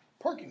parking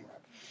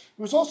ramp.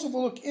 It was also the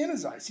look in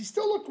his eyes. He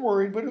still looked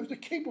worried, but it was a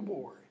capable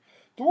worry.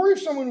 The worry of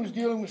someone who was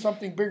dealing with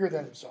something bigger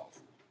than himself.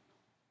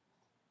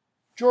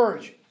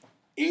 George,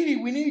 Edie,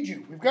 we need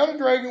you. We've got a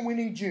dragon, we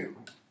need you.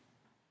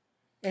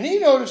 And he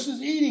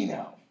notices Edie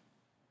now.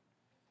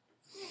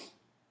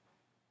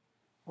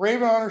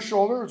 Raven on her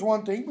shoulder was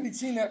one thing, but he'd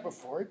seen that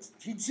before.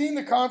 He'd seen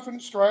the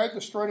confident stride,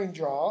 the strutting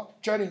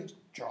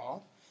jaw.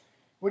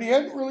 What he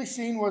hadn't really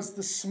seen was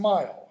the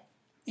smile.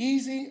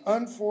 Easy,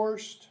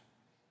 unforced,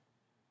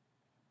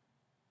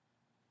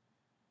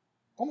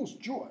 almost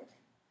joy.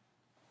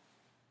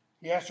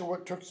 He asked her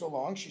what took so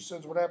long. She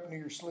says, what happened to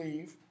your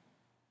sleeve?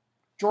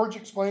 George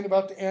explained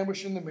about the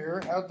ambush in the mirror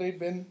and how they'd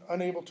been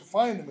unable to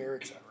find the mirror,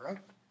 etc.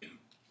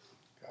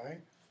 Okay.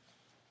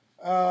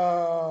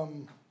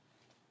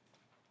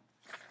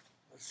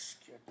 Let's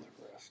skip the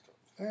rest of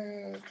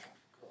that.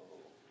 Go.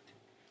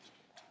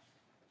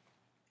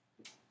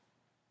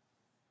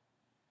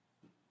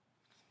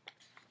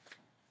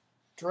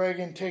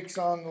 Dragon takes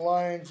on the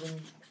lions and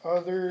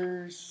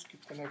others.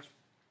 Skip the next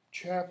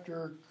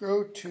chapter.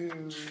 Go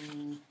to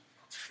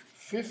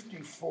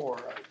 54,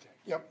 I think.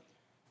 Yep.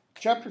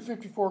 Chapter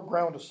 54,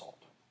 Ground Assault.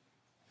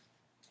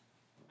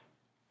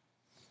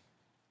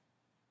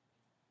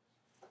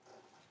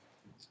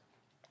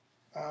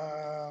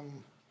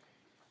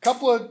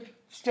 Couple of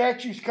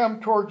statues come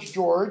towards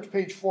George,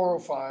 page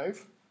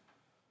 405.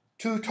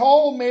 Two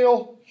tall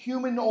male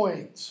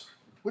humanoids.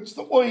 What's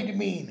the oid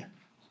mean?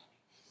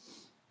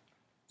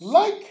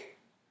 Like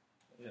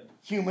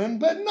human,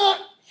 but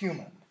not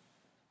human.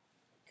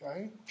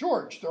 Okay?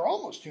 George, they're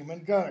almost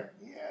human. Gunner,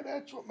 yeah,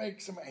 that's what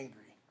makes them angry.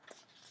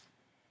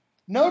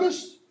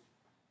 Notice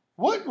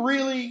what's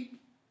really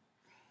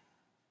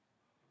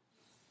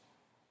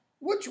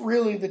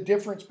the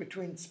difference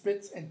between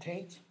spits and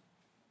taints?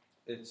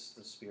 It's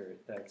the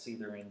spirit that's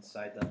either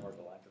inside them or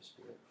the lack of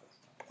spirit.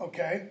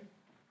 Okay.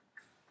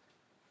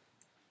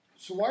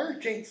 So why are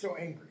taints so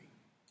angry?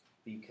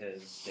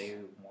 Because they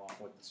want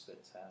what the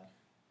spits have.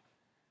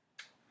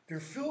 They're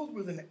filled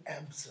with an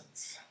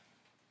absence,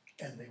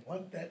 and they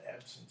want that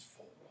absence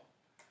full.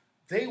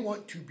 They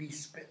want to be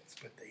spits,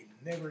 but they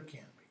never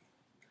can be,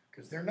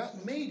 because they're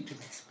not made to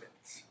be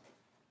spits.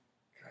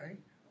 Okay?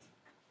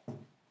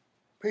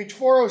 Page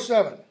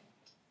 407.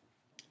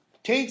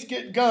 Taints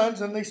get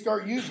guns and they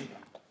start using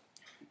them.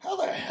 How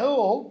the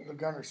hell, the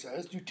gunner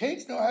says, do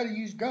taints know how to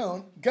use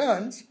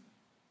guns,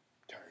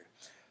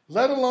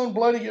 let alone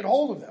bloody get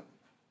hold of them?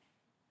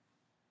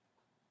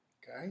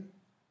 Okay?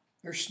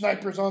 There's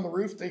snipers on the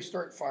roof, they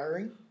start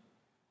firing.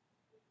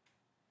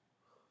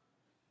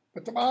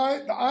 But the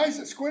eyes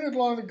that squinted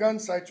along the gun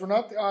sights were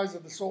not the eyes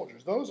of the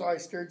soldiers. Those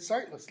eyes stared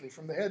sightlessly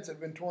from the heads that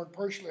had been torn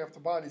partially off the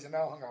bodies and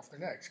now hung off their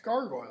necks.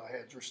 Gargoyle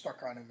heads were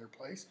stuck on in their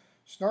place.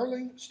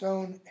 Snarling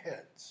stone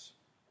heads.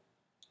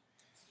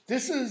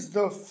 This is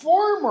the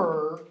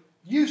former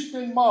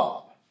Houston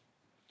mob.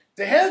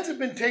 The heads have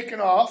been taken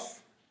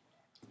off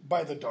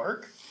by the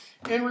dark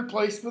and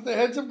replaced with the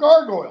heads of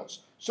gargoyles.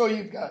 So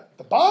you've got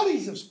the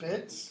bodies of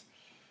spits,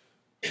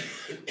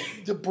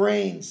 the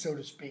brains, so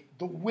to speak,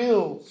 the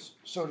wills,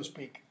 so to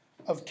speak,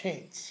 of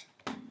taints.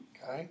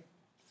 Okay?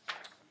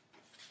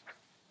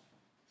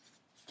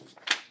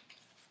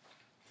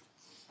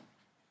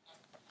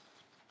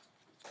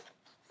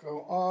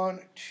 Go on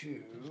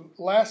to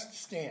Last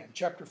Stand,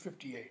 chapter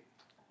 58.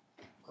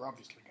 We're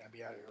obviously going to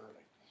be out of here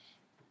early.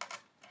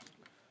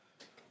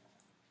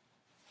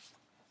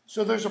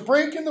 So there's a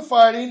break in the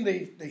fighting.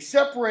 They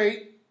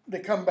separate. They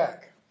come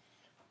back.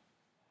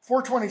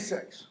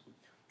 426.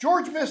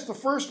 George missed the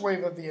first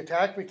wave of the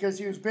attack because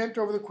he was bent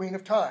over the Queen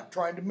of Time,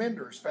 trying to mend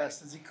her as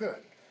fast as he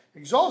could.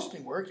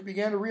 Exhausting work, he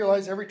began to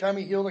realize every time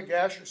he healed a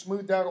gash or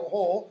smoothed out a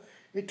hole,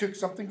 it took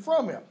something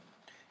from him.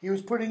 He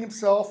was putting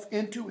himself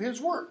into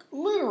his work,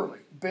 literally,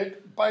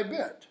 bit by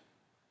bit.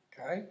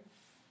 Okay?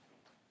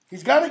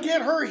 He's got to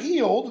get her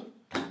healed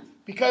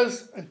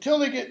because until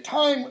they get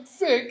time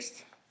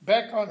fixed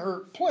back on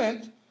her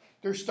plinth,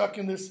 they're stuck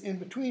in this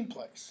in-between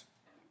place.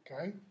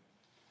 Okay?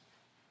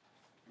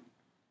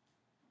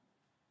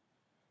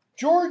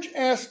 George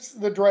asks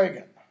the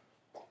dragon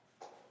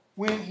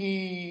when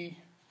he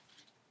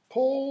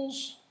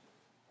pulls,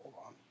 hold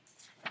on,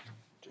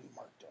 didn't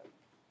mark that.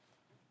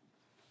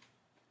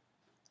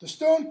 The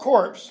stone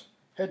corpse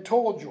had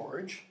told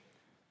George,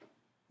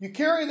 you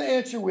carry the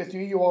answer with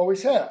you, you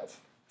always have.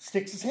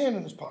 Sticks his hand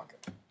in his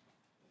pocket.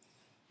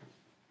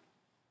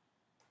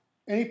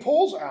 And he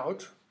pulls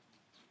out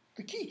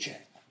the keychain.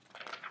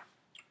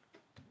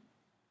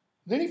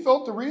 Then he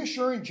felt the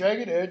reassuring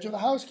jagged edge of the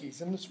house keys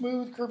and the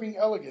smooth curving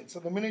elegance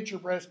of the miniature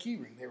brass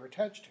keyring they were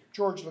attached to.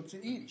 George looks at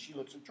Edie. She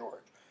looks at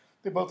George.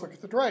 They both look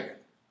at the dragon.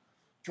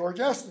 George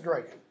asks the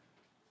dragon,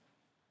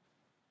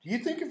 do you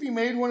think if you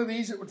made one of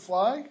these it would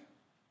fly?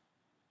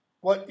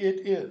 What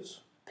it is.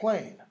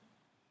 Plain.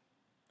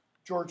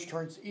 George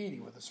turns to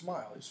Edie with a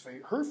smile.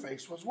 Her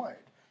face was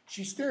white.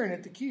 She's staring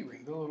at the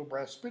keyring, the little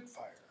brass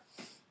Spitfire.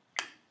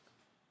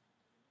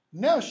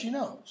 Now she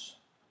knows.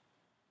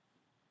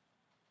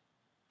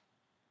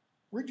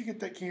 Where'd you get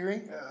that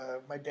keyring?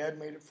 My dad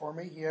made it for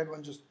me. He had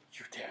one just,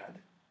 your dad?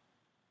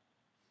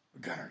 The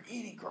gunner,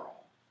 Edie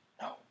girl.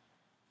 No.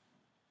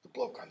 The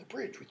bloke on the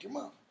bridge with your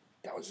mom.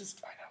 That was his,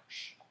 I know,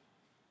 shh.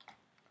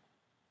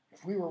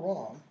 If we were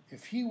wrong,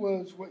 if he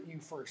was what you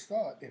first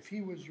thought, if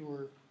he was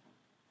your,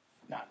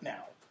 not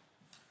now.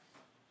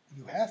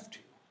 You have to.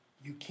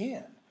 You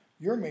can.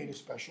 You're made of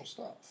special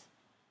stuff.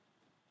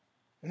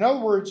 In other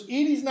words,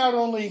 Edie's not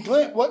only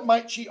glint, what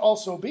might she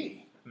also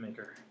be?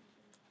 maker.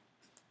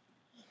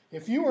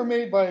 If you were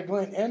made by a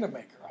glint and a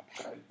maker,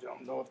 I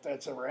don't know if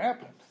that's ever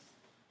happened.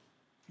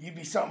 You'd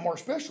be something more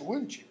special,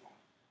 wouldn't you?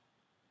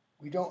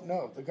 We don't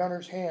know. The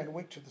gunner's hand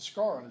went to the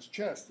scar on his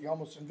chest, the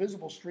almost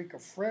invisible streak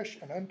of fresh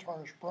and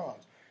untarnished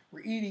bronze,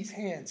 where Edie's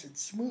hands had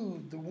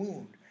smoothed the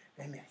wound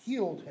and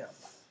healed him.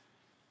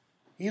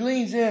 He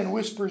leans in,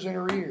 whispers in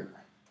her ear.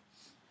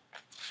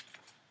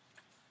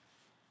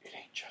 It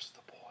ain't just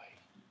the boy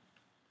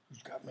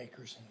who's got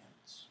maker's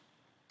hands.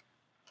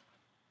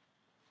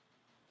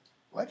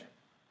 What?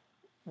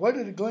 What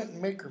did a glint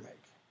and maker make?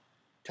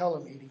 Tell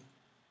him, Edie.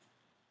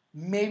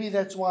 Maybe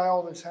that's why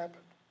all this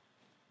happened.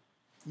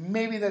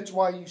 Maybe that's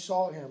why you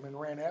saw him and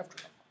ran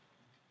after him.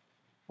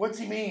 What's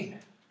he mean?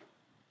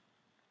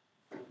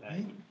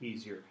 That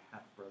he's your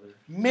half-brother.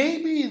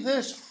 Maybe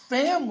this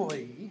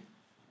family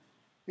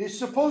is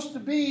supposed to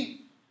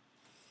be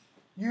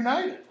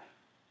united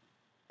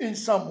in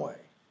some way.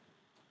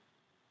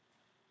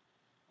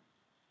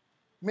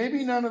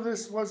 Maybe none of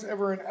this was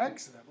ever an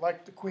accident.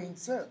 Like the Queen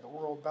said, the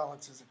world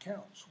balances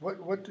accounts.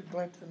 What did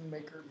Glint and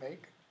Maker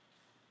make?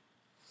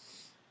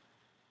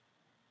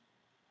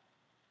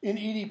 And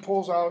Edie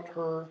pulls out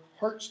her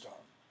heartstone.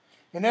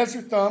 And as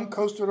her thumb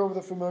coasted over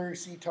the familiar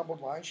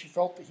sea-tumbled line, she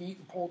felt the heat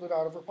and pulled it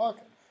out of her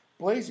pocket.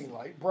 Blazing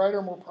light,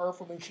 brighter, more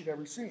powerful than she'd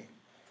ever seen.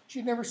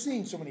 She'd never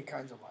seen so many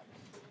kinds of light.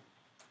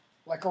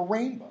 Like a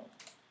rainbow.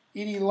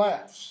 Edie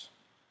laughs.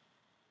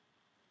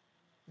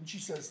 And she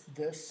says,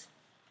 this.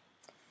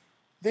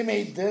 They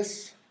made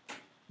this.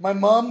 My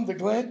mom, the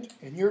glint,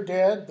 and your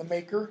dad, the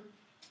maker.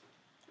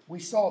 We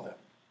saw them.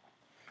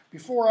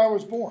 Before I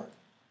was born.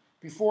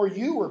 Before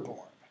you were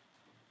born.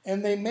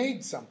 And they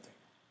made something.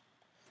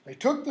 They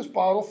took this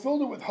bottle,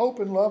 filled it with hope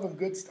and love and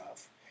good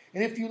stuff.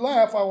 And if you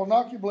laugh, I will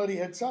knock your bloody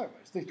head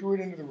sideways. They threw it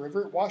into the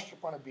river. It washed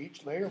up on a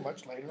beach. Later,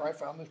 much later, I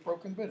found this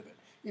broken bit of it.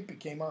 It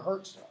became our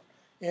heartstone.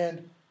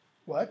 And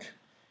what?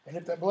 And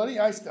if that bloody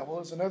ice devil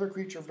is another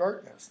creature of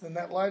darkness, then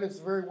that light is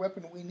the very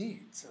weapon we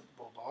need, said the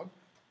bulldog.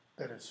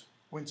 That is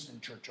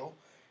Winston Churchill.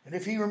 And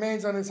if he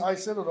remains on his high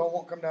citadel and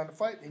won't come down to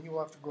fight, then you will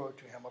have to go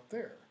to him up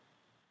there.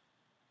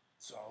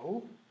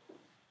 So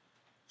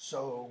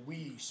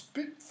we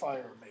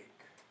Spitfire make.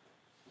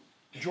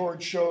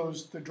 George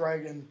shows the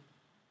dragon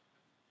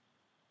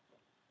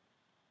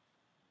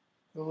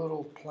the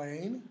little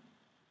plane,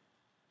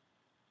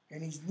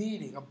 and he's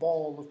kneading a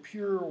ball of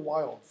pure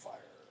wildfire.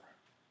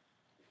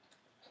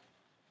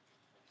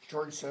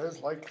 George says,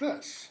 like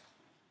this.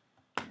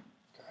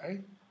 Okay?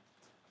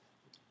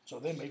 So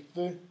they make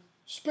the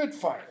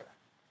Spitfire.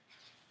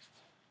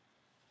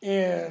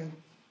 In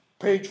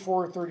page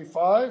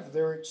 435,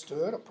 there it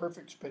stood, a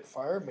perfect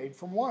Spitfire made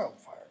from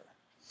wildfire.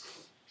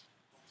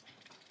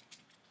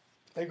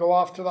 They go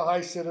off to the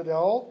High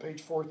Citadel,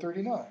 page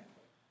 439.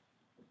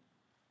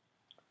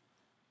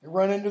 They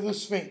run into the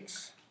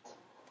Sphinx.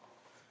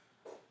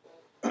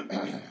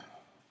 I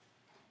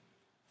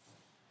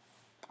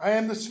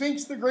am the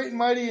Sphinx, the great and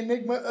mighty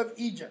enigma of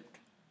Egypt,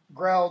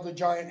 growled the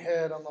giant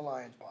head on the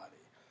lion's body.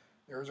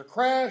 There was a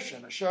crash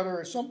and a shudder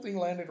as something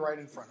landed right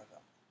in front of them.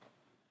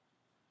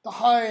 The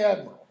High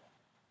Admiral.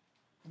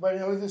 Anybody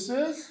know who this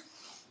is?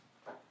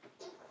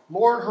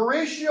 Lord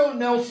Horatio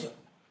Nelson,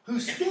 who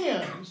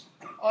stands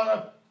on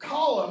a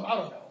column, I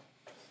don't know,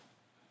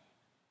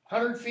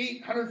 100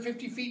 feet,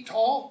 150 feet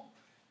tall,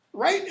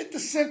 right at the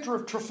center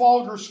of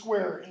Trafalgar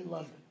Square in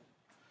London.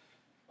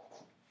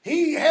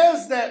 He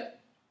has that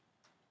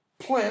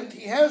plinth,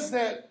 he has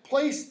that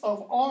place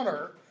of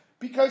honor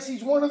because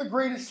he's one of the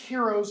greatest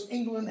heroes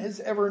England has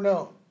ever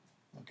known.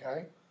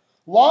 Okay?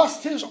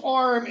 Lost his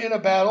arm in a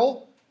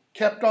battle,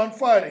 kept on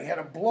fighting, had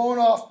it blown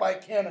off by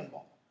a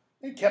cannonball,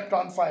 and kept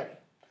on fighting.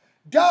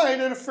 Died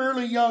at a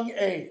fairly young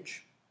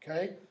age,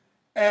 okay,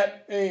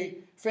 at a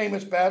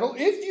famous battle.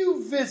 If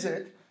you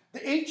visit the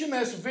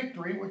HMS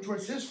Victory, which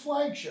was his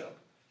flagship,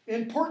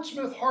 in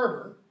Portsmouth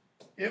Harbor,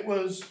 it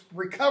was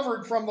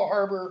recovered from the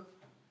harbor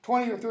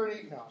 30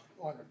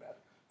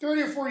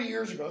 or 40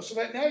 years ago, so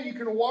that now you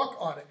can walk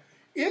on it.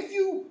 If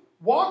you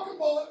walk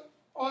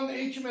on the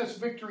HMS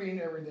Victory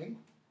and everything,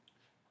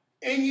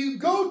 and you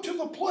go to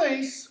the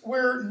place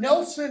where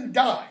Nelson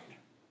died,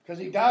 because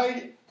he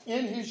died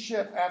in his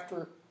ship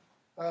after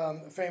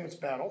a famous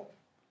battle,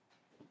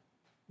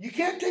 you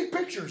can't take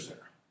pictures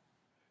there.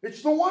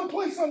 It's the one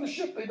place on the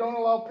ship they don't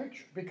allow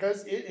pictures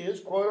because it is,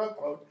 quote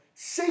unquote,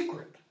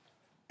 sacred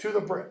to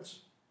the Brits.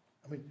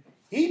 I mean,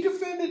 he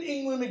defended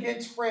England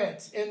against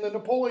France in the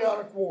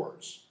Napoleonic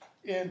Wars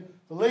in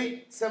the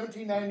late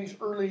 1790s,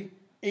 early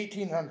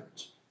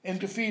 1800s, and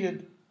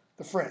defeated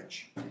the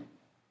French.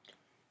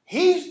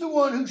 He's the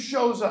one who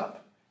shows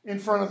up in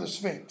front of the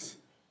Sphinx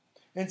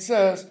and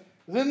says,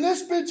 then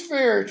this bids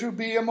fair to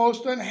be a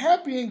most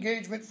unhappy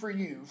engagement for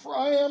you, for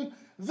I am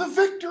the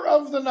victor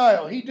of the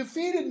Nile. He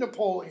defeated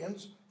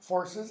Napoleon's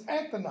forces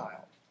at the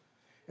Nile.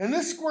 And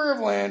this square of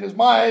land is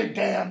my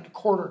damned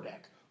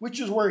quarterdeck, which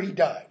is where he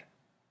died,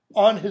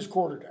 on his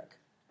quarterdeck.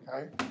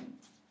 Okay?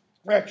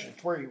 Actually,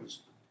 it's where he was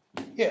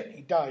hit.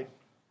 He died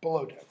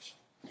below decks.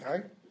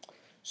 Okay?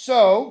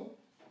 So,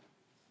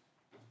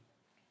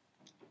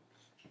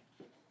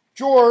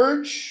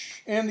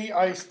 George and the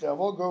Ice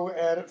Devil go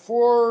at it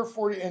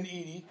 440 and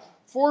Edie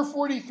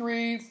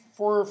 443,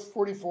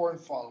 444 and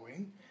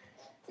following,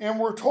 and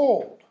we're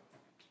told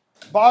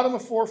bottom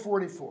of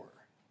 444.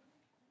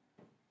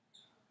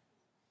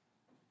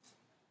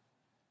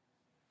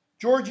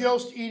 George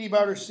yells to Edie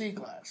about her sea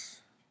glass.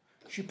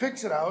 She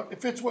picks it out.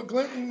 If it's what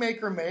Glinton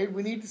Maker made,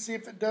 we need to see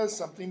if it does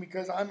something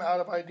because I'm out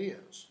of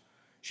ideas.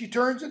 She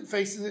turns and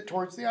faces it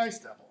towards the Ice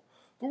Devil.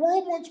 The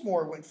world once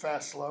more went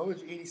fast slow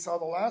as Edie saw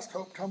the last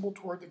hope tumble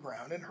toward the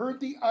ground and heard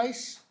the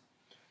Ice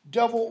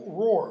Devil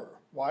roar.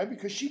 Why?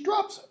 Because she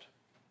drops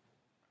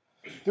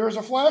it. There is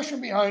a flash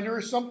from behind her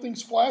as something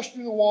splashed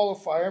through the wall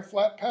of fire and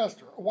flapped past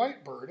her. A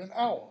white bird, an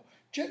owl,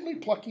 gently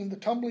plucking the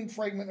tumbling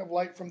fragment of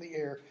light from the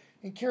air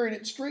and carried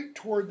it straight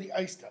toward the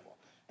Ice Devil.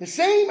 The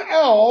same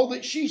owl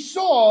that she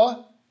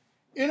saw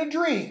in a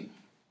dream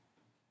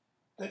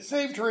that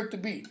saved her at the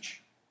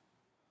beach.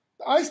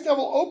 The Ice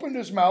Devil opened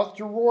his mouth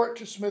to roar it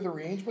to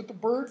smithereens, but the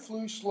bird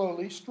flew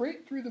slowly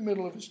straight through the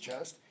middle of his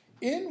chest,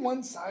 in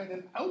one side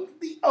and out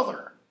the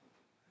other,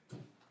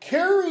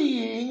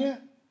 carrying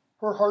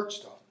her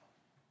heartstone.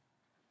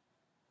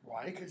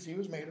 Why? Because he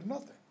was made of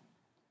nothing.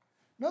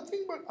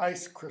 Nothing but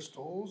ice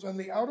crystals and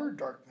the outer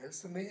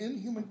darkness and the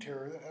inhuman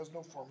terror that has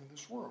no form in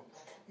this world.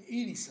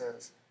 Edie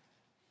says,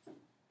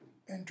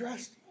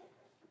 Andraste.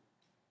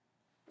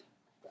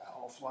 The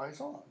owl flies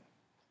on.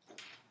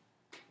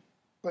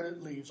 But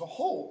it leaves a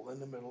hole in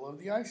the middle of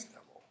the Ice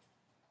Devil.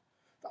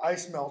 The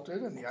ice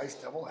melted and the Ice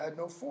Devil had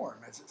no form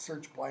as it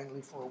searched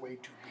blindly for a way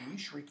to be,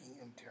 shrieking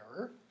in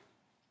terror.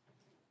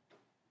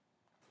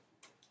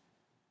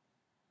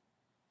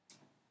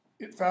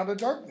 It found a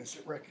darkness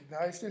it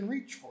recognized and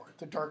reached for it.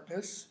 The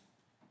darkness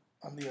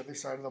on the other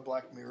side of the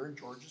black mirror in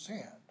George's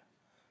hand.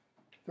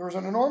 There was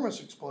an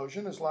enormous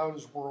explosion as loud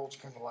as worlds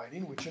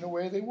colliding, which in a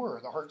way they were.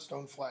 The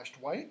heartstone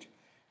flashed white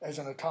as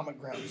an atomic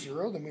ground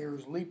zero. The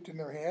mirrors leaped in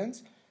their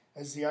hands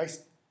as the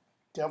Ice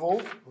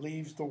Devil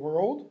leaves the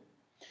world.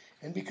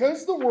 And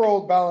because the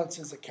world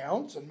balances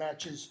accounts and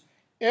matches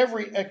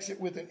every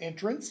exit with an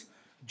entrance,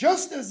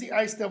 just as the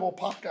Ice Devil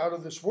popped out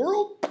of this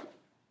world,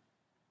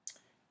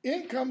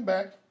 in comes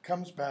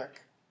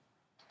back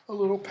a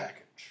little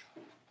package.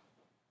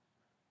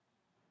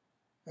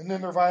 And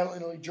then they're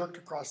violently jerked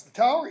across the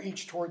tower,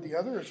 each toward the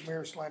other as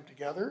mirrors slam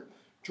together.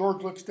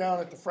 George looks down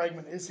at the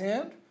fragment in his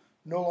hand,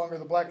 no longer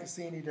the blackest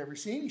thing he'd ever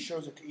seen. He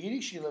shows it to Edie.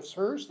 She lifts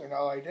hers. They're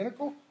now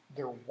identical.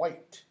 They're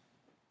white.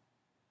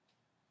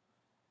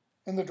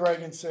 And the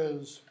dragon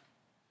says,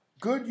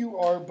 good you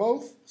are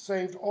both,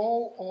 saved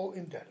all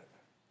indebted.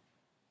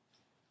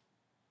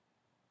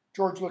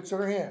 George looks at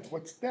her hand.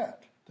 What's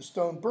that? The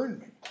stone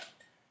burned me.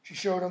 She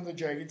showed him the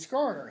jagged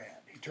scar in her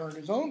hand. He turned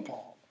his own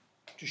palm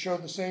to show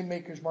the same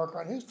maker's mark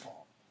on his palm.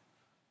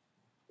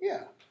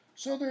 Yeah,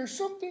 so there's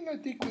something I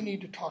think we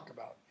need to talk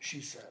about,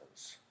 she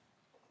says.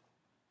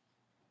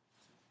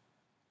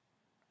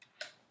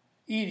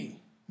 Edie,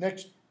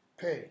 next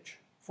page,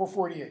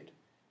 448.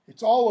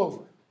 It's all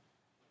over.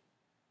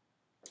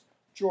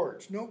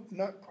 George, nope,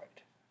 not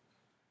quite.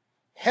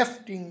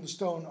 Hefting the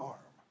stone arm.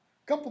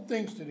 Couple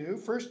things to do.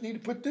 First, need to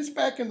put this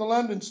back in the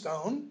London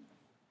stone.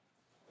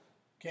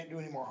 Can't do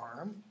any more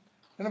harm.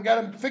 Then I've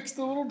got to fix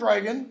the little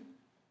dragon.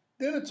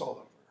 Then it's all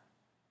over.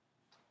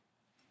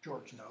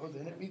 George, no,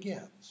 then it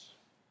begins.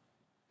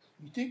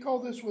 You think all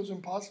this was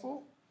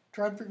impossible?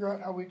 Try and figure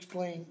out how we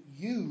explain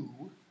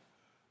you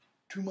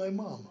to my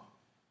mom.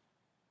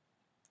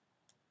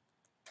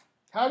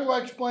 How do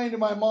I explain to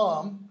my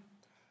mom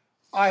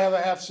I have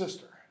a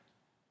half-sister?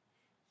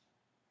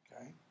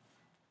 Okay?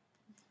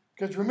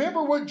 Because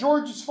remember what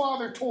George's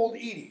father told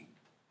Edie.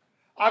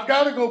 I've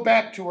got to go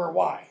back to her.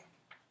 Why?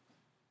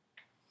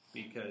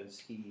 Because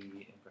he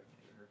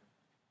impregnated her.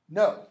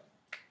 No.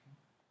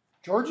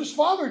 George's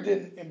father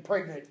didn't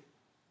impregnate.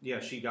 Yeah,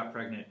 she got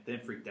pregnant, then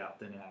freaked out,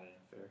 then had an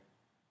affair.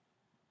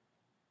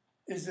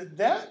 Is it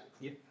that?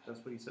 Yep, that's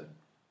what he said.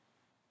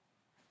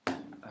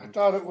 I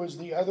thought it was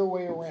the other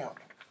way around.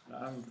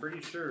 I'm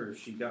pretty sure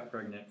she got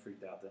pregnant,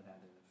 freaked out, then had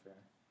an affair.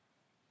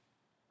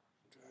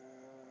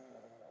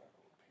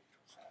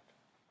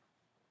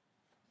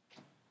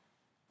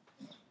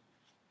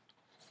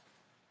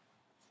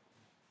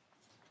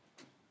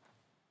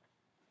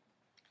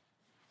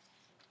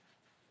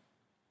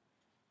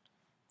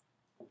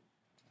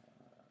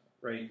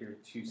 Right here,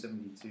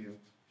 272.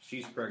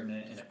 She's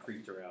pregnant and it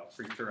freaked her out.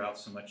 Freaked her out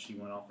so much she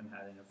went off and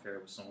had an affair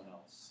with someone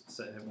else.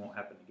 Said it won't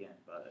happen again,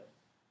 but...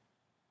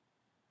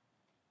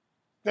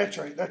 That's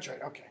right,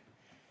 okay.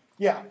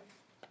 Yeah.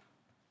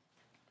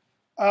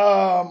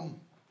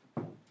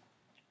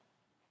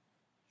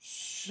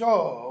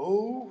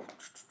 So,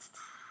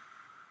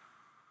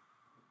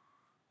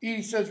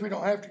 Edie says we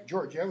don't have to.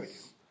 George, yeah, we do.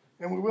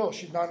 And we will.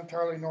 She's not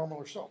entirely normal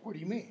herself. What do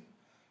you mean?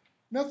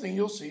 Nothing,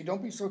 you'll see.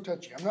 Don't be so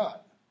touchy. I'm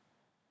not.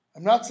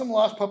 I'm not some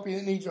lost puppy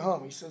that needs a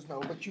home. He says, no,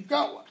 but you've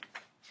got one.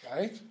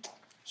 Okay?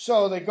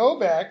 So they go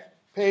back,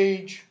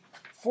 page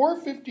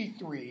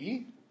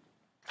 453.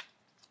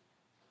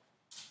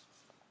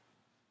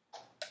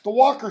 The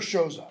walker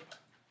shows up.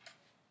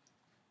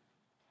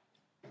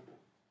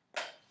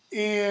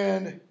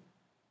 And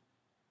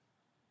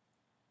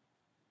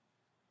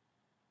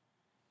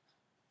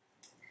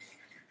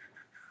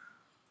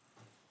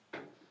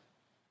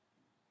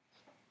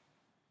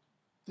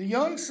the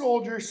young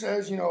soldier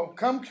says,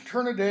 come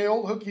turn a day,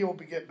 old Hooky will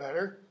get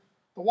better.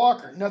 The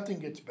walker, nothing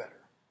gets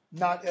better.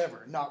 Not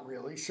ever, not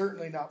really,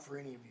 certainly not for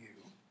any of you.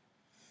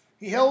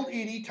 He held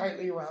Edie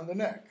tightly around the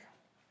neck.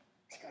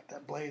 She's got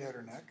that blade at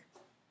her neck,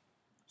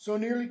 so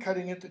nearly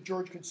cutting it that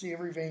George could see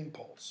every vein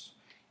pulse.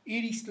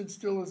 Edie stood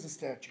still as a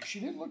statue. She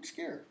didn't look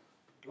scared.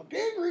 Looked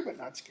angry, but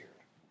not scared.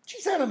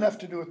 She's had enough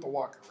to do with the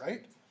walker,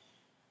 right?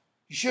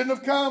 You shouldn't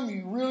have come.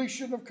 You really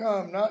shouldn't have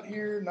come. Not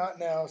here, not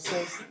now,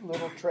 says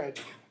little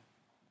tragedy.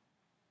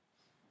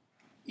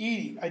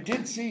 Edie, I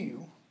did see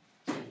you.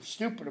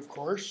 Stupid, of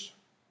course.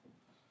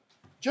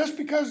 Just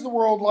because the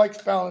world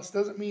likes balance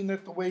doesn't mean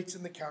that the weights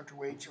and the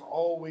counterweights are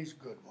always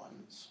good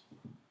ones.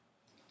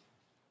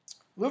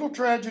 Little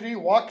Tragedy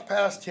walked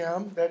past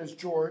him, that is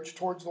George,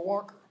 towards the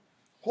walker,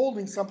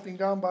 holding something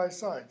down by his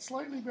side,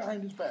 slightly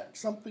behind his back,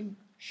 something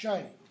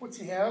shiny. What's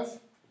he have?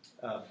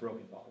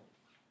 Broken bottle.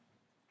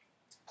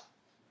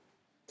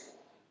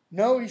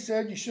 No, he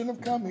said, you shouldn't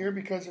have come here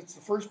because it's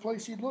the first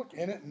place he'd look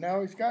in it, and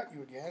now he's got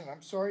you again, and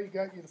I'm sorry he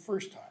got you the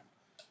first time.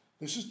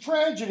 This is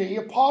Tragedy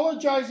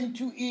apologizing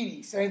to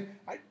Edie, saying,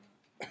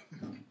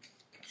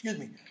 excuse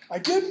me, I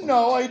didn't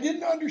know, I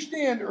didn't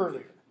understand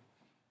earlier.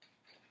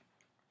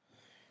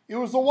 It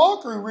was the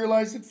walker who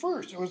realized it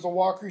first. It was the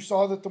walker who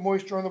saw that the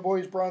moisture on the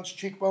boy's bronze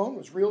cheekbone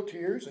was real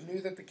tears and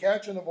knew that the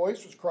catch in the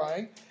voice was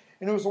crying.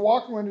 And it was the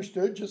walker who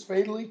understood, just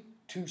fatally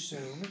too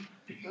soon,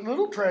 that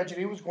little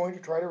Tragedy was going to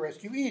try to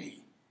rescue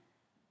Edie.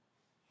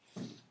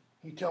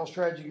 He tells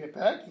Tragedy to get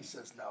back. He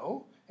says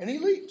no, and he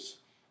leaps.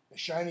 The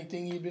shiny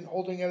thing he'd been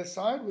holding at his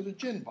side was a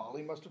gin bottle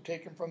he must have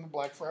taken from the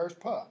Blackfriars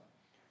pub.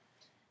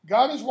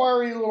 Got his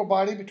wiry little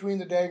body between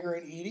the dagger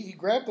and Edie. He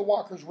grabbed the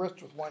walker's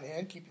wrist with one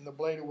hand, keeping the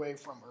blade away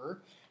from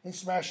her, and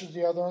smashes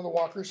the other on the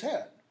walker's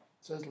head.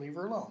 Says, leave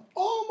her alone.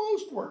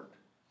 Almost worked.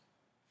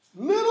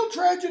 Little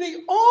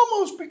Tragedy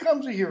almost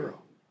becomes a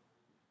hero.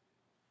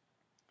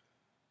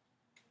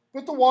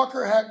 But the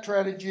walker hacked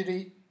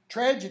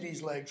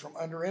Tragedy's legs from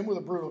under him with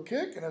a brutal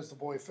kick, and as the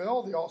boy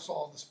fell, they all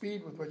saw the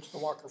speed with which the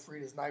walker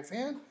freed his knife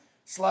hand,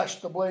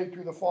 slashed the blade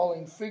through the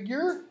falling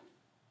figure,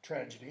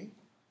 Tragedy,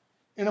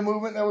 in a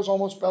movement that was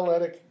almost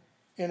balletic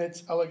in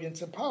its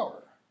elegance and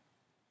power.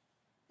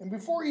 And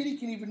before Edie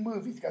can even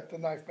move, he's got the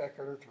knife back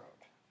at her throat.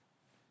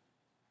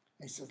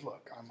 He says,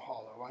 look, I'm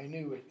hollow. I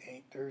knew it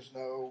ain't. There's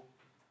no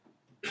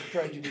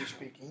Tragedy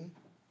speaking.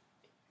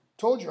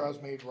 Told you I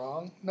was made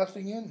wrong.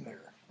 Nothing in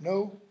there.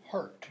 No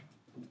heart.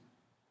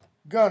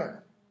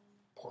 Gunner,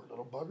 poor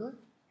little bugger,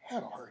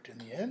 had a heart in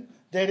the end.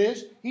 That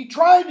is, he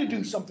tried to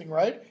do something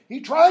right.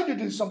 He tried to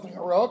do something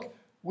heroic,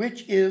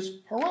 which is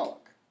heroic.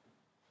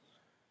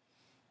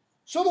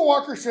 So the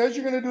walker says,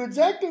 you're going to do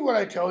exactly what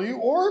I tell you,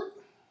 or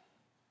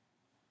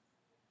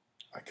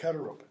I cut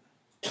her open.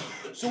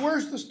 So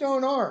where's the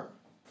stone arm?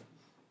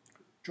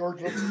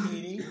 George looks at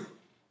Edie.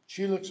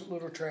 She looks at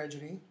little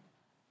Tragedy.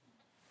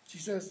 She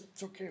says,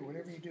 it's okay.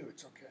 Whatever you do,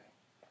 it's okay.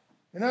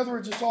 In other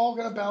words, it's all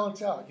going to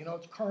balance out.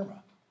 It's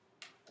karma.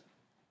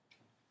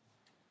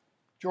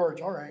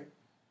 George, all right.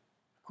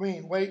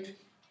 Queen, wait.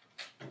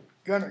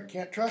 Gunner,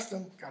 can't trust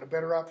him. Got a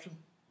better option.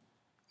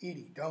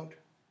 Edie, don't.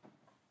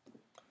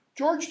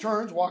 George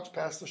turns, walks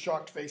past the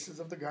shocked faces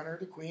of the gunner,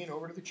 the queen,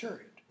 over to the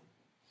chariot.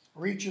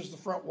 Reaches the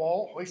front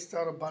wall, hoists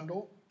out a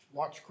bundle,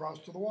 walks across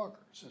to the walker.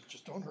 Says,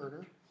 just don't hurt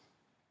her.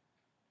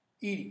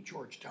 Edie,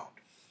 George, don't.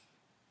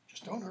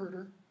 Just don't hurt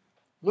her.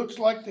 Looks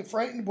like the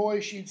frightened boy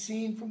she'd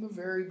seen from the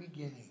very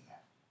beginning.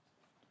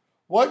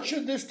 What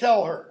should this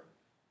tell her?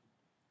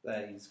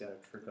 That he's got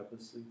a trick up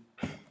his sleeve.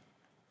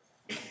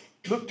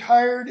 Looked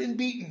tired and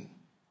beaten.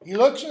 He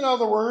looks, in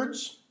other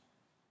words,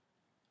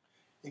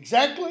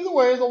 exactly the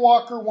way the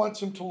walker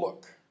wants him to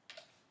look.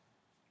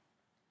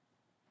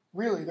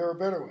 Really, there are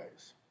better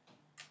ways.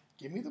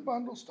 Give me the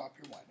bundle, stop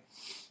your whining.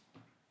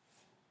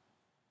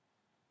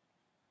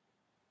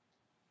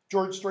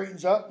 George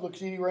straightens up,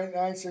 looks Edie right in the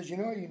eye, and says, you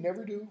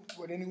never do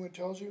what anyone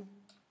tells you.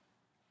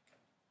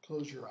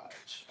 Close your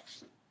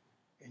eyes.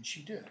 And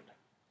she did.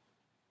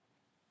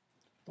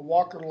 The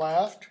walker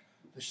laughed.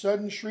 The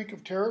sudden shriek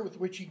of terror with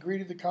which he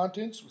greeted the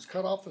contents was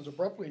cut off as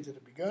abruptly as it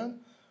had begun,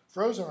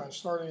 frozen on his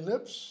snarling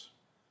lips.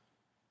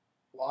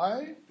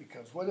 Why?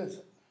 Because what is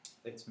it?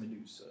 It's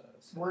Medusa.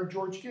 Where'd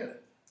George get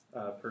it?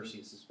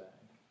 Perseus's bag.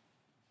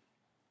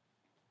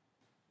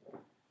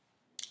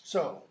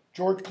 So,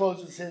 George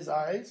closes his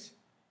eyes.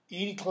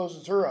 Edie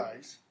closes her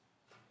eyes.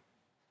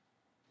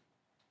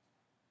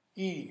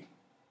 Edie.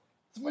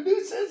 It's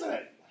Medusa, isn't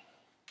it?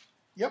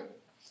 Yep.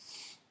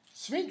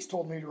 Sphinx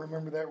told me to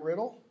remember that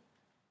riddle.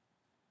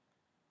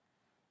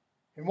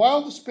 And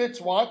while the Spits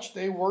watched,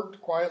 they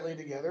worked quietly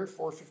together,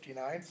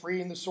 4:59,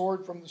 freeing the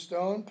sword from the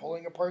stone,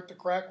 pulling apart the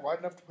crack wide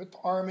enough to put the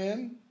arm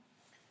in,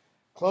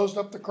 closed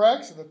up the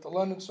crack so that the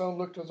London stone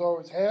looked as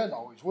always had and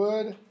always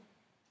would.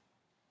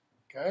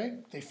 Okay,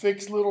 they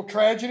fixed little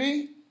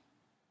Tragedy,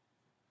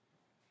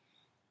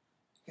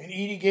 and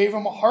Edie gave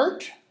him a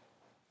heart.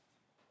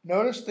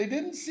 Notice they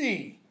didn't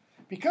see.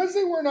 Because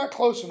they were not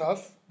close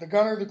enough, the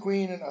gunner, the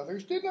queen, and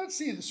others did not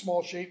see the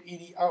small shape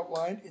Edie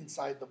outlined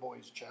inside the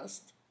boy's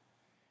chest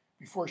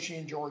before she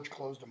and George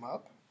closed him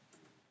up.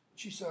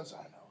 She says,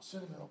 I know,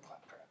 sentimental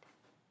claptrap.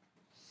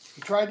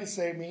 He tried to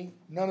save me.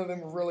 None of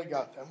them really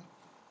got them.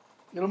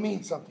 It'll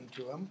mean something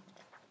to him.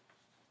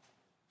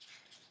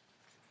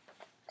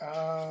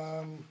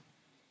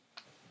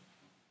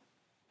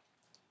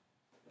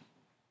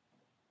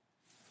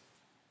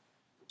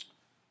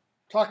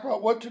 Talk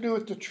about what to do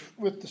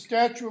with the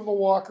statue of the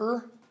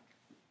walker.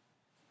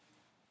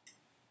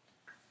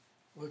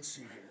 Let's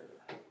see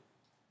here.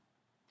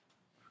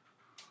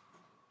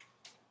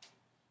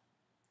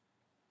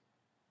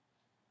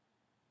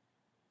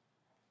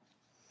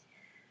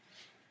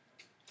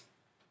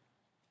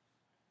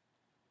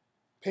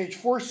 Page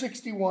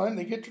 461,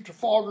 they get to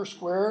Trafalgar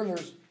Square, and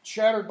there's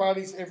shattered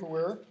bodies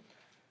everywhere.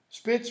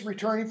 Spitz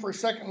returning for a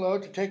second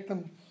load to take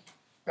them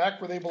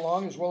back where they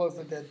belong, as well as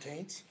the dead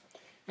taints.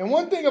 And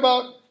one thing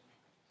about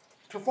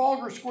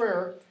Trafalgar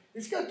Square,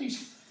 it's got these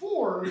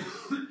 4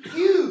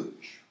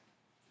 huge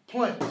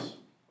plinths.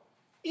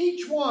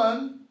 Each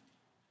one,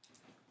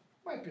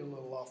 might be a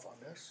little off on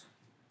this,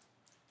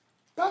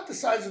 about the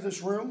size of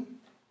this room,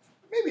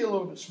 maybe a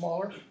little bit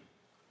smaller.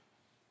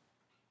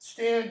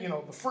 Stand,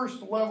 the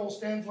first level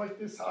stands like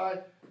this high.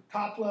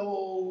 Top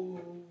level,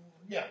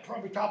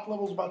 probably top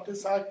level is about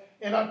this high.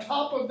 And on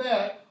top of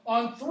that,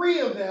 on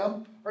 3 of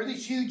them, are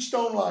these huge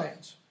stone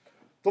lions.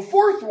 The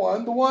 4th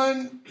one, the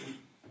one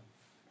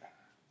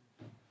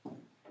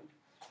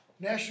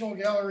National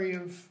Gallery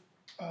of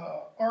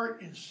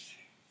Art is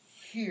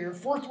here.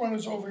 4th one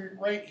is over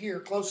right here,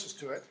 closest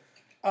to it.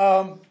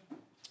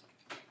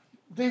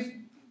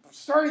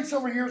 Starting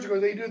several years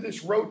ago, they do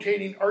this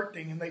rotating art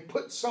thing, and they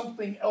put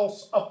something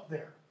else up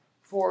there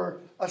for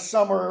a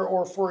summer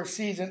or for a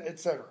season,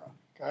 etc.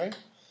 Okay?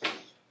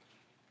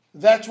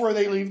 That's where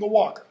they leave the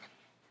walker.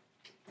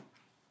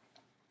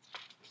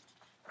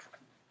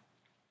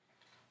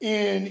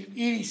 And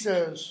Edie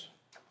says,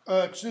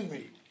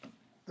 the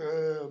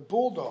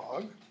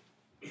bulldog,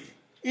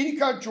 Edie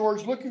caught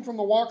George looking from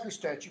the walker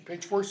statue,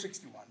 page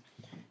 461,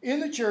 in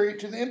the chariot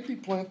to the empty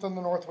plinth on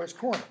the northwest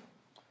corner.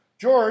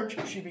 George,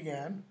 she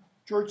began.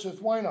 George says,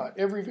 why not?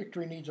 Every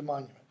victory needs a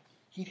monument.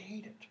 He'd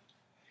hate it.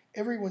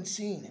 Everyone's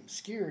seeing him,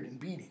 scared and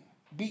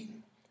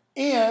beaten.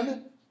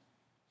 And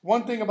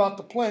one thing about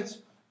the plinths,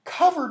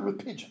 covered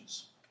with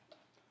pigeons.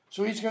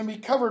 So he's going to be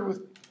covered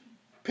with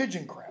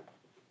pigeon crap.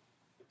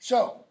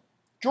 So,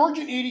 George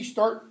and Edie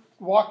start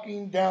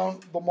walking down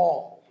the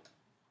mall.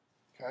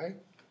 Okay?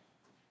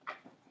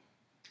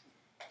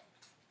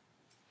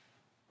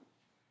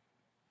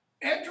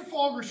 At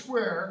Trafalgar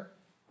Square,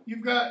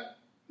 you've got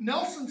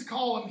Nelson's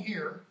column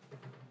here.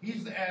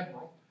 He's the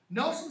admiral.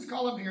 Nelson's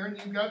column here, and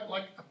you've got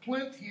like a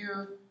plinth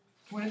here,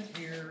 plinth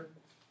here,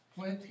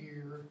 plinth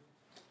here,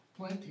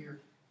 plinth here.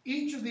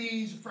 Each of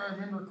these, if I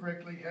remember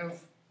correctly, have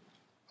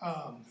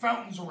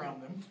fountains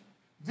around them.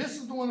 This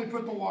is the one they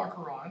put the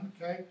walker on,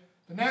 okay?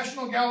 The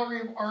National Gallery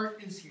of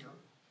Art is here.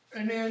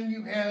 And then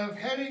you have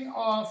heading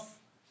off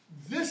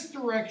this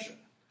direction.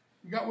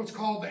 You got what's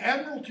called the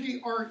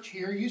Admiralty Arch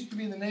here, used to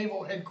be the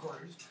naval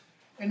headquarters.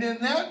 And then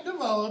that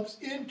develops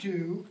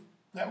into,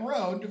 that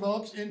road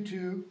develops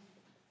into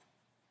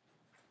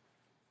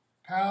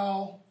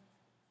Pall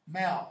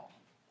Mall.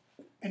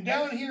 And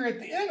down here at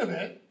the end of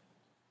it,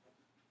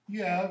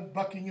 you have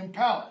Buckingham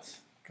Palace,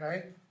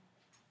 okay?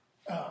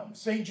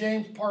 St.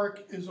 James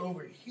Park is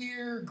over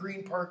here.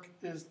 Green Park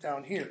is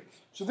down here.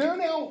 So they're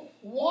now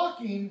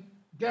walking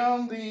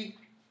down the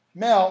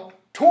mall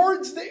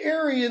towards the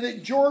area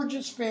that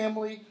George's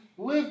family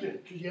lived in.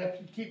 Because you have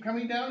to keep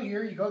coming down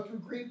here. You go through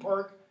Green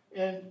Park,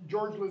 and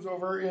George lives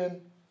over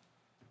in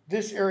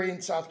this area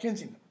in South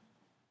Kensington.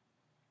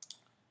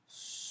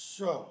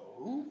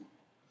 So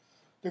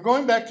they're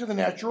going back to the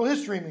Natural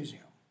History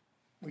Museum,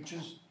 which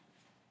is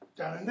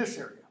down in this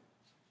area.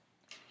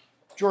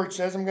 George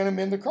says, I'm going to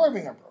mend the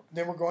carving I broke.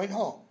 Then we're going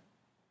home.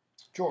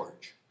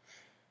 George.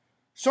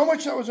 So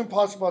much that was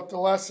impossible at the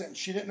last sentence.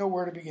 She didn't know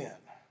where to begin.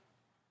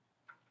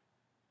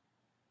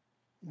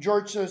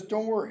 George says,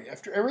 don't worry.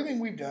 After everything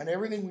we've done,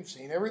 everything we've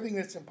seen, everything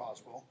that's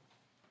impossible,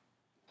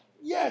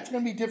 yeah, it's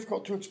going to be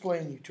difficult to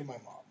explain you to my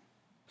mom.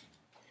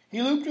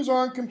 He looped his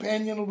arm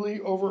companionably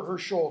over her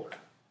shoulder.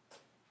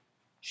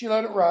 She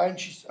let it ride, and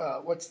she said,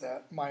 what's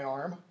that? My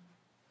arm.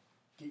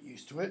 Get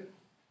used to it.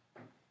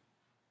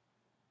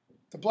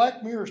 The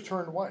black mirrors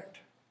turned white.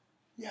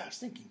 Yeah, I was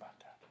thinking about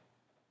that.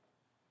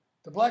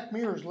 The black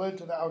mirrors led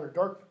to the outer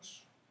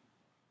darkness.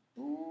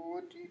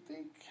 What do you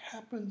think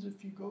happens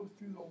if you go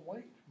through the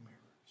white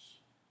mirrors?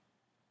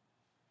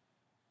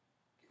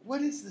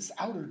 What is this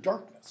outer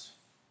darkness?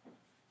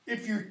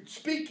 If you're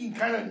speaking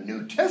kind of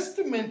New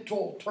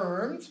Testamental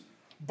terms,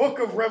 Book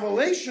of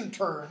Revelation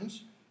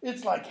terms,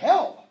 it's like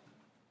hell.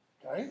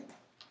 Okay?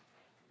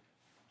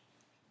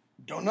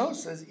 Don't know,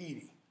 says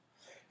Edie.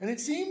 And it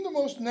seemed the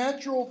most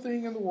natural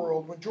thing in the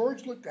world when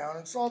George looked down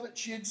and saw that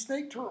she had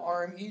snaked her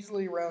arm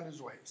easily around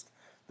his waist.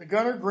 The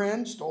gunner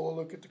grinned, stole a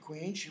look at the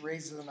queen. She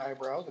raises an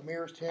eyebrow, the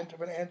merest hint of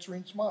an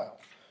answering smile,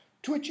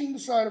 twitching the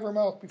side of her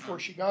mouth before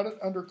she got it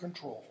under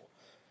control.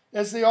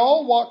 As they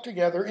all walked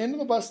together into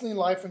the bustling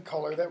life and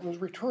color that was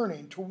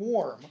returning to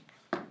warm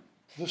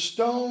the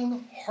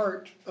stone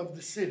heart of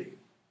the city.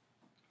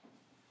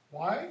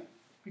 Why?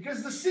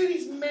 Because the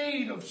city's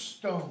made of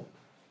stone.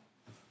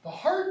 The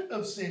heart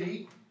of the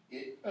city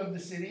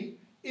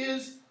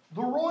is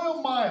the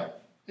Royal Mile.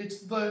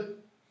 It's the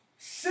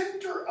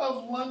center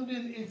of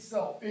London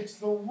itself. It's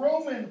the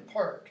Roman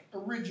part,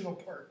 original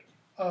part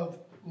of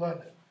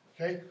London.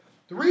 Okay?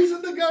 The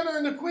reason the gunner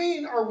and the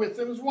queen are with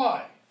them is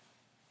why?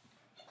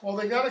 Well,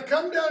 they got to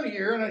come down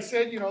here, and I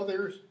said,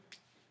 there's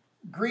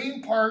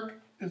Green Park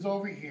is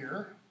over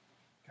here.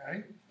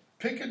 Okay?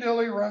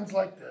 Piccadilly runs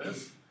like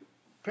this.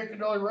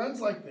 Piccadilly runs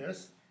like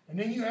this, and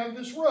then you have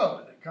this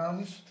road that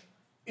comes,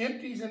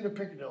 empties into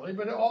Piccadilly,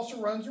 but it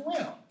also runs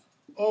around.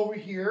 Over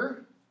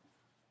here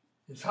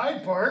is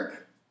Hyde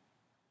Park.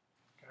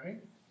 Okay?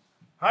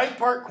 Hyde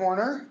Park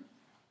Corner,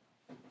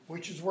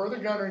 which is where the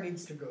gunner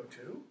needs to go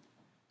to.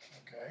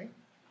 Okay?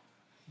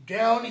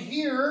 Down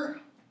here,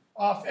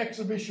 off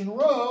Exhibition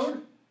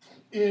Road,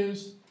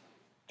 is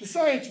the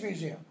Science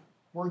Museum,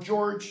 where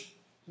George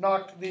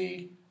knocked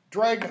the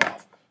dragon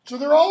off. So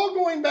they're all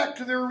going back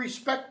to their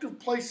respective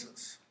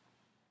places.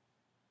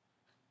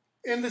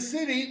 And the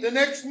city, the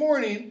next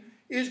morning,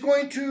 is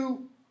going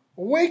to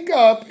wake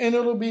up, and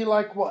it'll be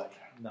like what?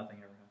 Nothing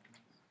ever happened.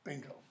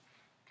 Bingo.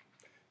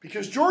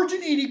 Because George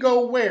and Edie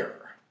go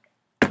where?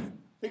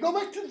 They go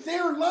back to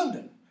their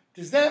London.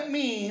 Does that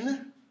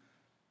mean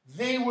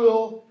they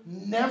will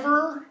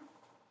never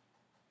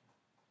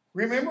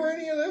remember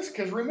any of this?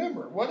 Because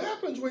remember, what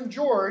happens when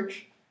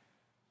George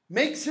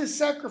makes his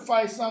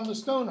sacrifice on the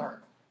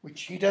Stoneheart,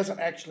 which he doesn't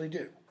actually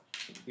do?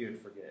 He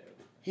would forget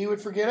everything. He would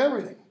forget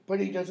everything,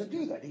 but he doesn't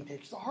do that. He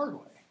takes the hard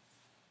way.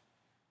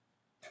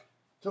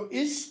 So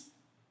is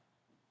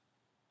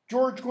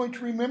George going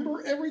to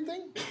remember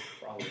everything?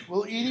 Probably.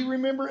 Will Edie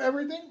remember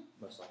everything?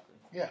 Most likely.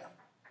 Yeah.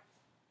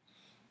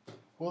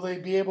 Will they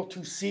be able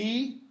to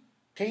see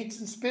taints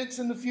and spits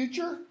in the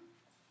future?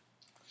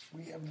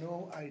 We have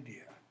no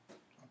idea.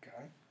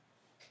 Okay.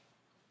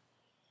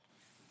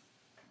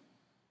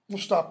 We'll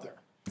stop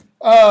there.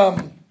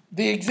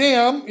 The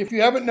exam, if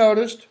you haven't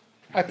noticed,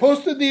 I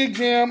posted the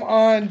exam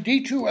on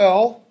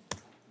D2L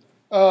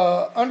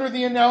under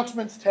the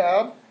announcements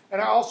tab,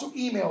 and I also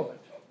emailed it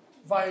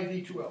via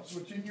D2L. So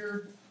it's in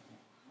your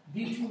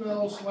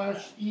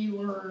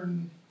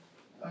D2L/eLearn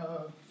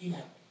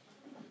email.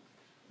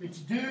 It's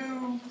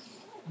due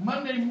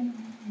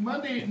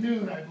Monday at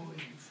noon, I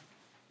believe.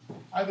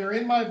 Either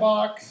in my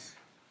box,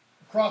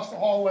 across the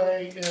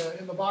hallway,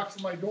 in the box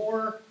of my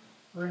door,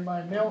 or in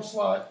my mail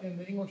slot in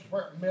the English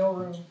department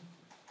mailroom.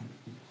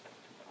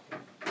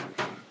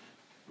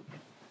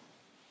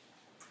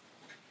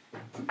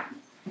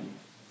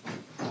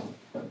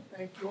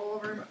 Thank you all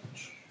very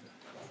much.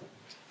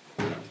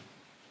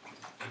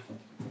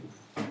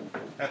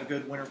 Have a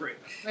good winter break.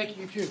 Thank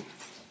you, too.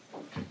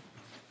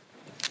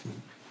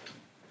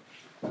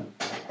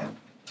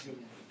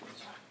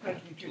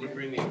 Thank you, Can you too.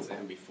 bring the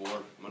exam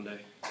before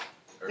Monday?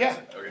 Or Yeah. is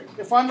it- Okay.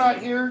 If I'm not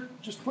here,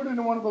 just put it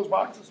in one of those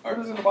boxes. Put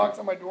it in the box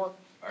on my door.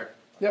 All right.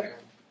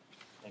 Yep.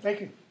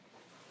 Thank you.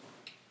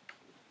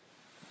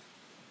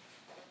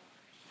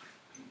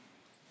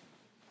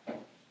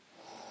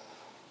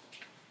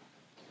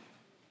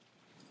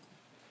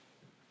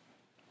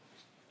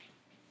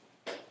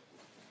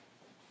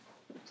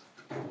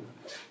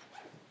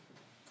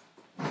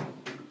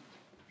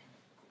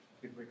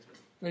 Good break, sir.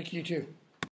 Thank you, too.